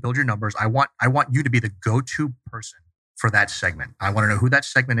want you to build your numbers. I want you to be the go-to person for that segment. I want to know who that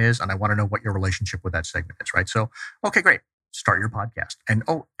segment is, and I want to know what your relationship with that segment is, right? So, okay, great. Start your podcast.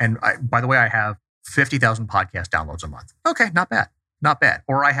 By the way, I have 50,000 podcast downloads a month. Okay, not bad. Not bad.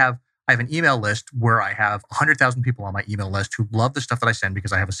 Or I have an email list where I have 100,000 people on my email list who love the stuff that I send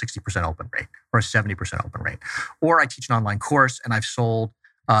because I have a 60% open rate or a 70% open rate. Or I teach an online course, and I've sold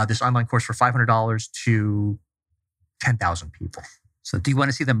this online course for $500 to 10,000 people. So do you want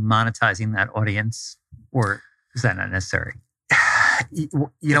to see them monetizing that audience, or is that not necessary?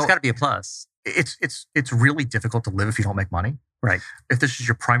 It's got to be a plus. It's really difficult to live if you don't make money. Right. If this is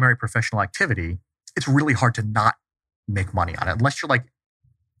your primary professional activity, it's really hard to not make money on it.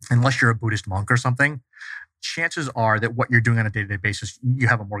 Unless you're a Buddhist monk or something, chances are that what you're doing on a day-to-day basis, you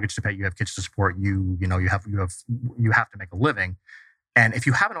have a mortgage to pay, you have kids to support, you have to make a living. And if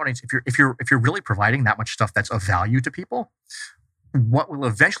you have an audience, if you're really providing that much stuff that's of value to people, what will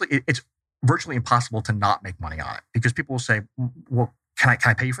eventually, it's virtually impossible to not make money on it, because people will say, well, can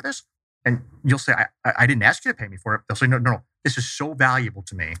I pay you for this? And you'll say, I didn't ask you to pay me for it. They'll say, no, this is so valuable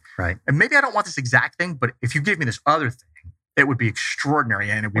to me. Right. And maybe I don't want this exact thing, but if you give me this other thing, it would be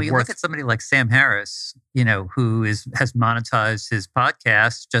extraordinary, and it would be worth. Look at somebody like Sam Harris, who has monetized his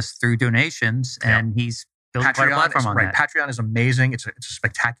podcast just through donations, and he's built quite a platform on that. Patreon is amazing. It's a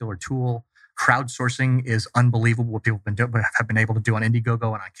spectacular tool. Crowdsourcing is unbelievable. What people have been able to do on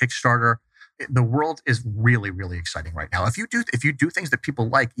Indiegogo and on Kickstarter. The world is really, really exciting right now. If you do things that people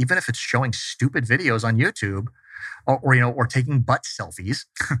like, even if it's showing stupid videos on YouTube, or taking butt selfies,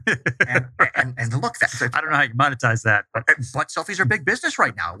 and look, I don't know how you monetize that, but butt selfies are big business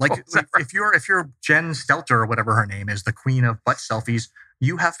right now. If you're Jen Stelter or whatever her name is, the queen of butt selfies,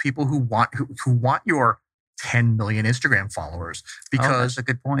 you have people who want your 10 million Instagram followers, because that's a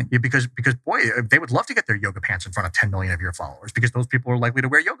good point. Yeah, because boy, they would love to get their yoga pants in front of 10 million of your followers, because those people are likely to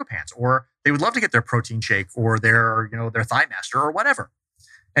wear yoga pants, or they would love to get their protein shake or their Thigh Master or whatever.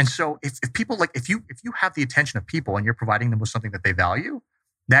 And so if people if you have the attention of people and you're providing them with something that they value,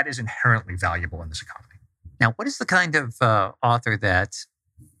 that is inherently valuable in this economy. Now, what is the kind of author that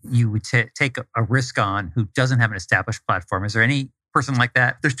you would take a risk on who doesn't have an established platform? Is there any person like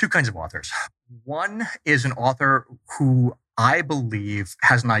that? There's 2 kinds of authors. One is an author who I believe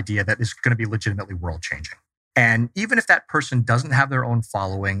has an idea that is going to be legitimately world-changing. And even if that person doesn't have their own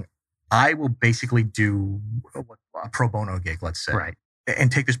following, I will basically do a pro bono gig, let's say. Right.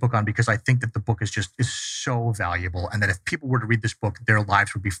 And take this book on, because I think that the book is so valuable, and that if people were to read this book, their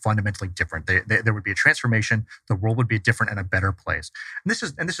lives would be fundamentally different. There would be a transformation. The world would be a different and a better place. And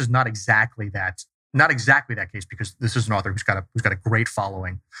this is not exactly that not exactly that case, because this is an author who's got a great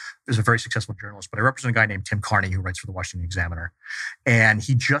following. He's a very successful journalist, but I represent a guy named Tim Carney who writes for the Washington Examiner, and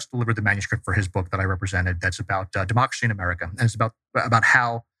he just delivered the manuscript for his book that I represented. That's about democracy in America, and it's about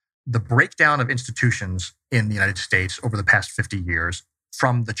how the breakdown of institutions in the United States over the past 50 years,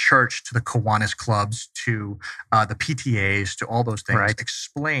 from the church to the Kiwanis clubs to the PTAs to all those things,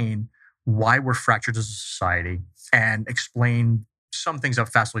 explain why we're fractured as a society and explain some things up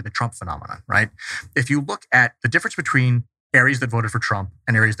fastly, the Trump phenomenon, right? If you look at the difference between areas that voted for Trump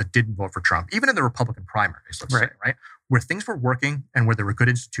and areas that didn't vote for Trump, even in the Republican primaries, let's say, right? Where things were working and where there were good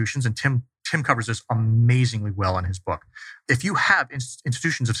institutions, and Tim covers this amazingly well in his book. If you have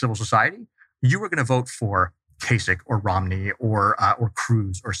institutions of civil society, you are going to vote for Kasich or Romney or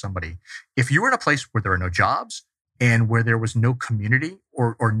Cruz or somebody. If you were in a place where there are no jobs and where there was no community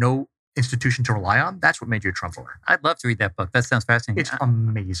or no institution to rely on, that's what made you a Trump voter. I'd love to read that book. That sounds fascinating. It's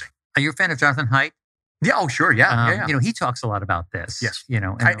amazing. Are you a fan of Jonathan Haidt? Yeah. Oh, sure. Yeah. You know, he talks a lot about this. Yes. You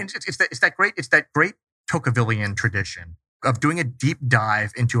know, it's that great Tocquevillian tradition of doing a deep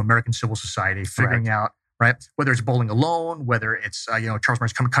dive into American civil society, figuring out, right, whether it's Bowling Alone, whether it's Charles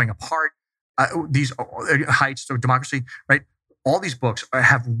Marx coming apart, these Heights of Democracy, right? All these books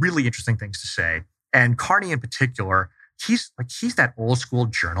have really interesting things to say. And Carney in particular, he's that old school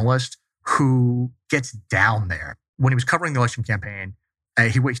journalist who gets down there. When he was covering the election campaign,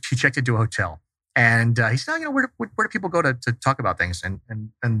 he checked into a hotel, and he said, where do people go to talk about things? And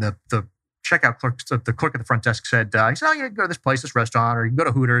the checkout clerk, the clerk at the front desk said, you can go to this place, this restaurant, or you can go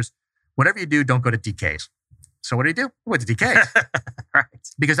to Hooters. Whatever you do, don't go to DK's. So what did he do? He went to DK's. Right.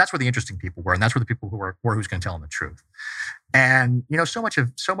 Because that's where the interesting people were, and that's where the people who were who's going to tell them the truth. And so much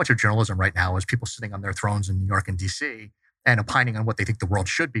of journalism right now is people sitting on their thrones in New York and DC and opining on what they think the world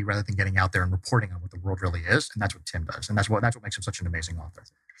should be, rather than getting out there and reporting on what the world really is. And that's what Tim does, and that's what makes him such an amazing author.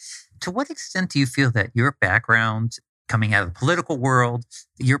 To what extent do you feel that your background, coming out of the political world,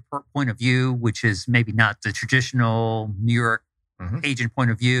 your point of view, which is maybe not the traditional New York agent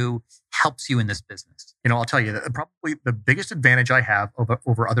point of view, helps you in this business? I'll tell you that probably the biggest advantage I have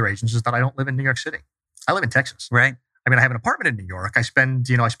over other agents is that I don't live in New York City. I live in Texas. Right. I mean, I have an apartment in New York. I spend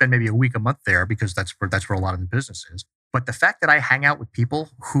maybe a week, a month there, because that's where a lot of the business is. But the fact that I hang out with people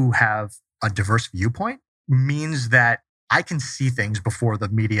who have a diverse viewpoint means that I can see things before the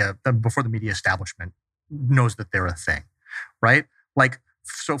media establishment knows that they're a thing, right? Like,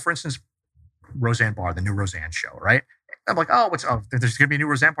 so for instance, Roseanne Barr, the new Roseanne show, right? I'm like, there's going to be a new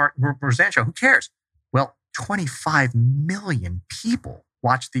Roseanne show. Who cares? Well, 25 million people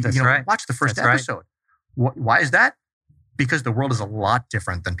watch the first episode. Right. Why is that? Because the world is a lot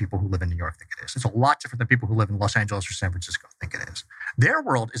different than people who live in New York think it is. It's a lot different than people who live in Los Angeles or San Francisco think it is. Their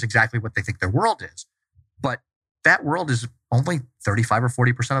world is exactly what they think their world is. But that world is only 35 or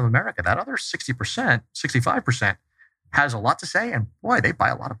 40% of America. That other 60%, 65% has a lot to say. And boy, they buy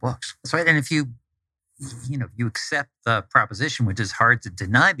a lot of books. That's right. And if you accept the proposition, which is hard to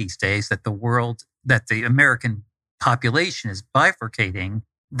deny these days, that the American population is bifurcating,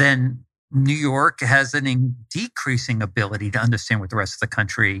 then New York has a decreasing ability to understand what the rest of the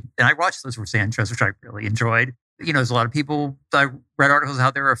country. And I watched those Roseanne shows, which I really enjoyed. There's a lot of people, I read articles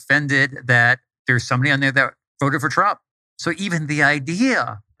how they're offended that there's somebody on there that voted for Trump. So even the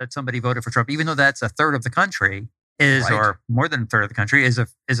idea that somebody voted for Trump, even though that's a third of the country, or more than a third of the country, is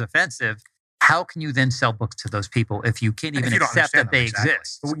offensive. How can you then sell books to those people if you can't even accept that they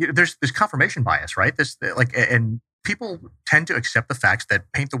exist? There's confirmation bias, right? And people tend to accept the facts that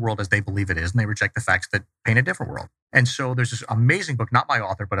paint the world as they believe it is, and they reject the facts that paint a different world. And so there's this amazing book, not my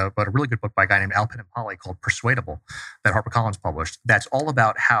author, but a really good book by a guy named Al Pinampali called Persuadable that HarperCollins published. That's all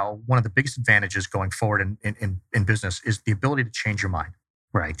about how one of the biggest advantages going forward in business is the ability to change your mind.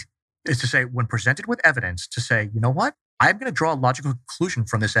 Right. Is to say, when presented with evidence, to say, you know what? I'm going to draw a logical conclusion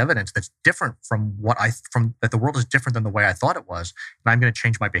from this evidence that's different from that the world is different than the way I thought it was, and I'm going to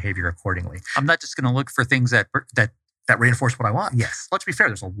change my behavior accordingly. I'm not just going to look for things that reinforce what I want. Yes. Let's be fair.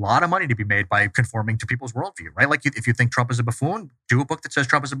 There's a lot of money to be made by conforming to people's worldview, right? Like if you think Trump is a buffoon, do a book that says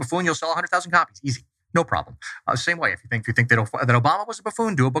Trump is a buffoon. You'll sell 100,000 copies. Easy. No problem. Same way, if you think that Obama was a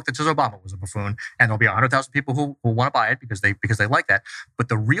buffoon, do a book that says Obama was a buffoon, and there'll be 100,000 people who want to buy it because they like that. But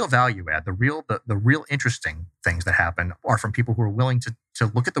the real value add, the real interesting things that happen are from people who are willing to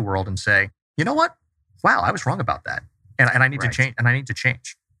look at the world and say, you know what? Wow, I was wrong about that, and I need to change. And I need to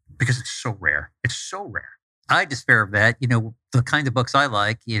change because it's so rare. It's so rare. I despair of that. The kind of books I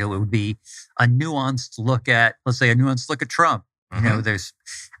like, it would be a nuanced look at, let's say, Trump. Mm-hmm. There's,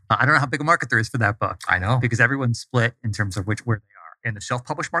 I don't know how big a market there is for that book. I know. Because everyone's split in terms of where they are. In the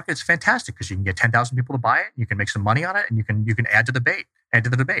self-published market, it's fantastic because you can get 10,000 people to buy it. You can make some money on it, and you can add to the bait. and to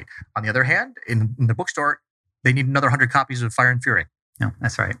the debate. On the other hand, in the bookstore, they need another 100 copies of Fire and Fury. No,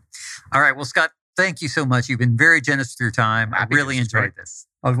 that's right. All right. Well, Scott, thank you so much. You've been very generous with your time. I really enjoyed this.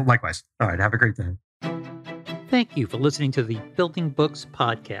 Oh, likewise. All right. Have a great day. Thank you for listening to the Building Books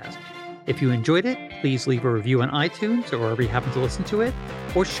podcast. If you enjoyed it, please leave a review on iTunes or wherever you happen to listen to it,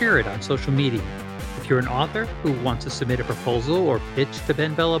 or share it on social media. If you're an author who wants to submit a proposal or pitch to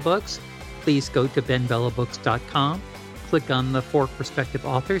BenBella Books, please go to benbellabooks.com, click on the For Prospective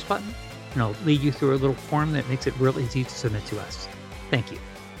Authors button, and I'll lead you through a little form that makes it real easy to submit to us. Thank you.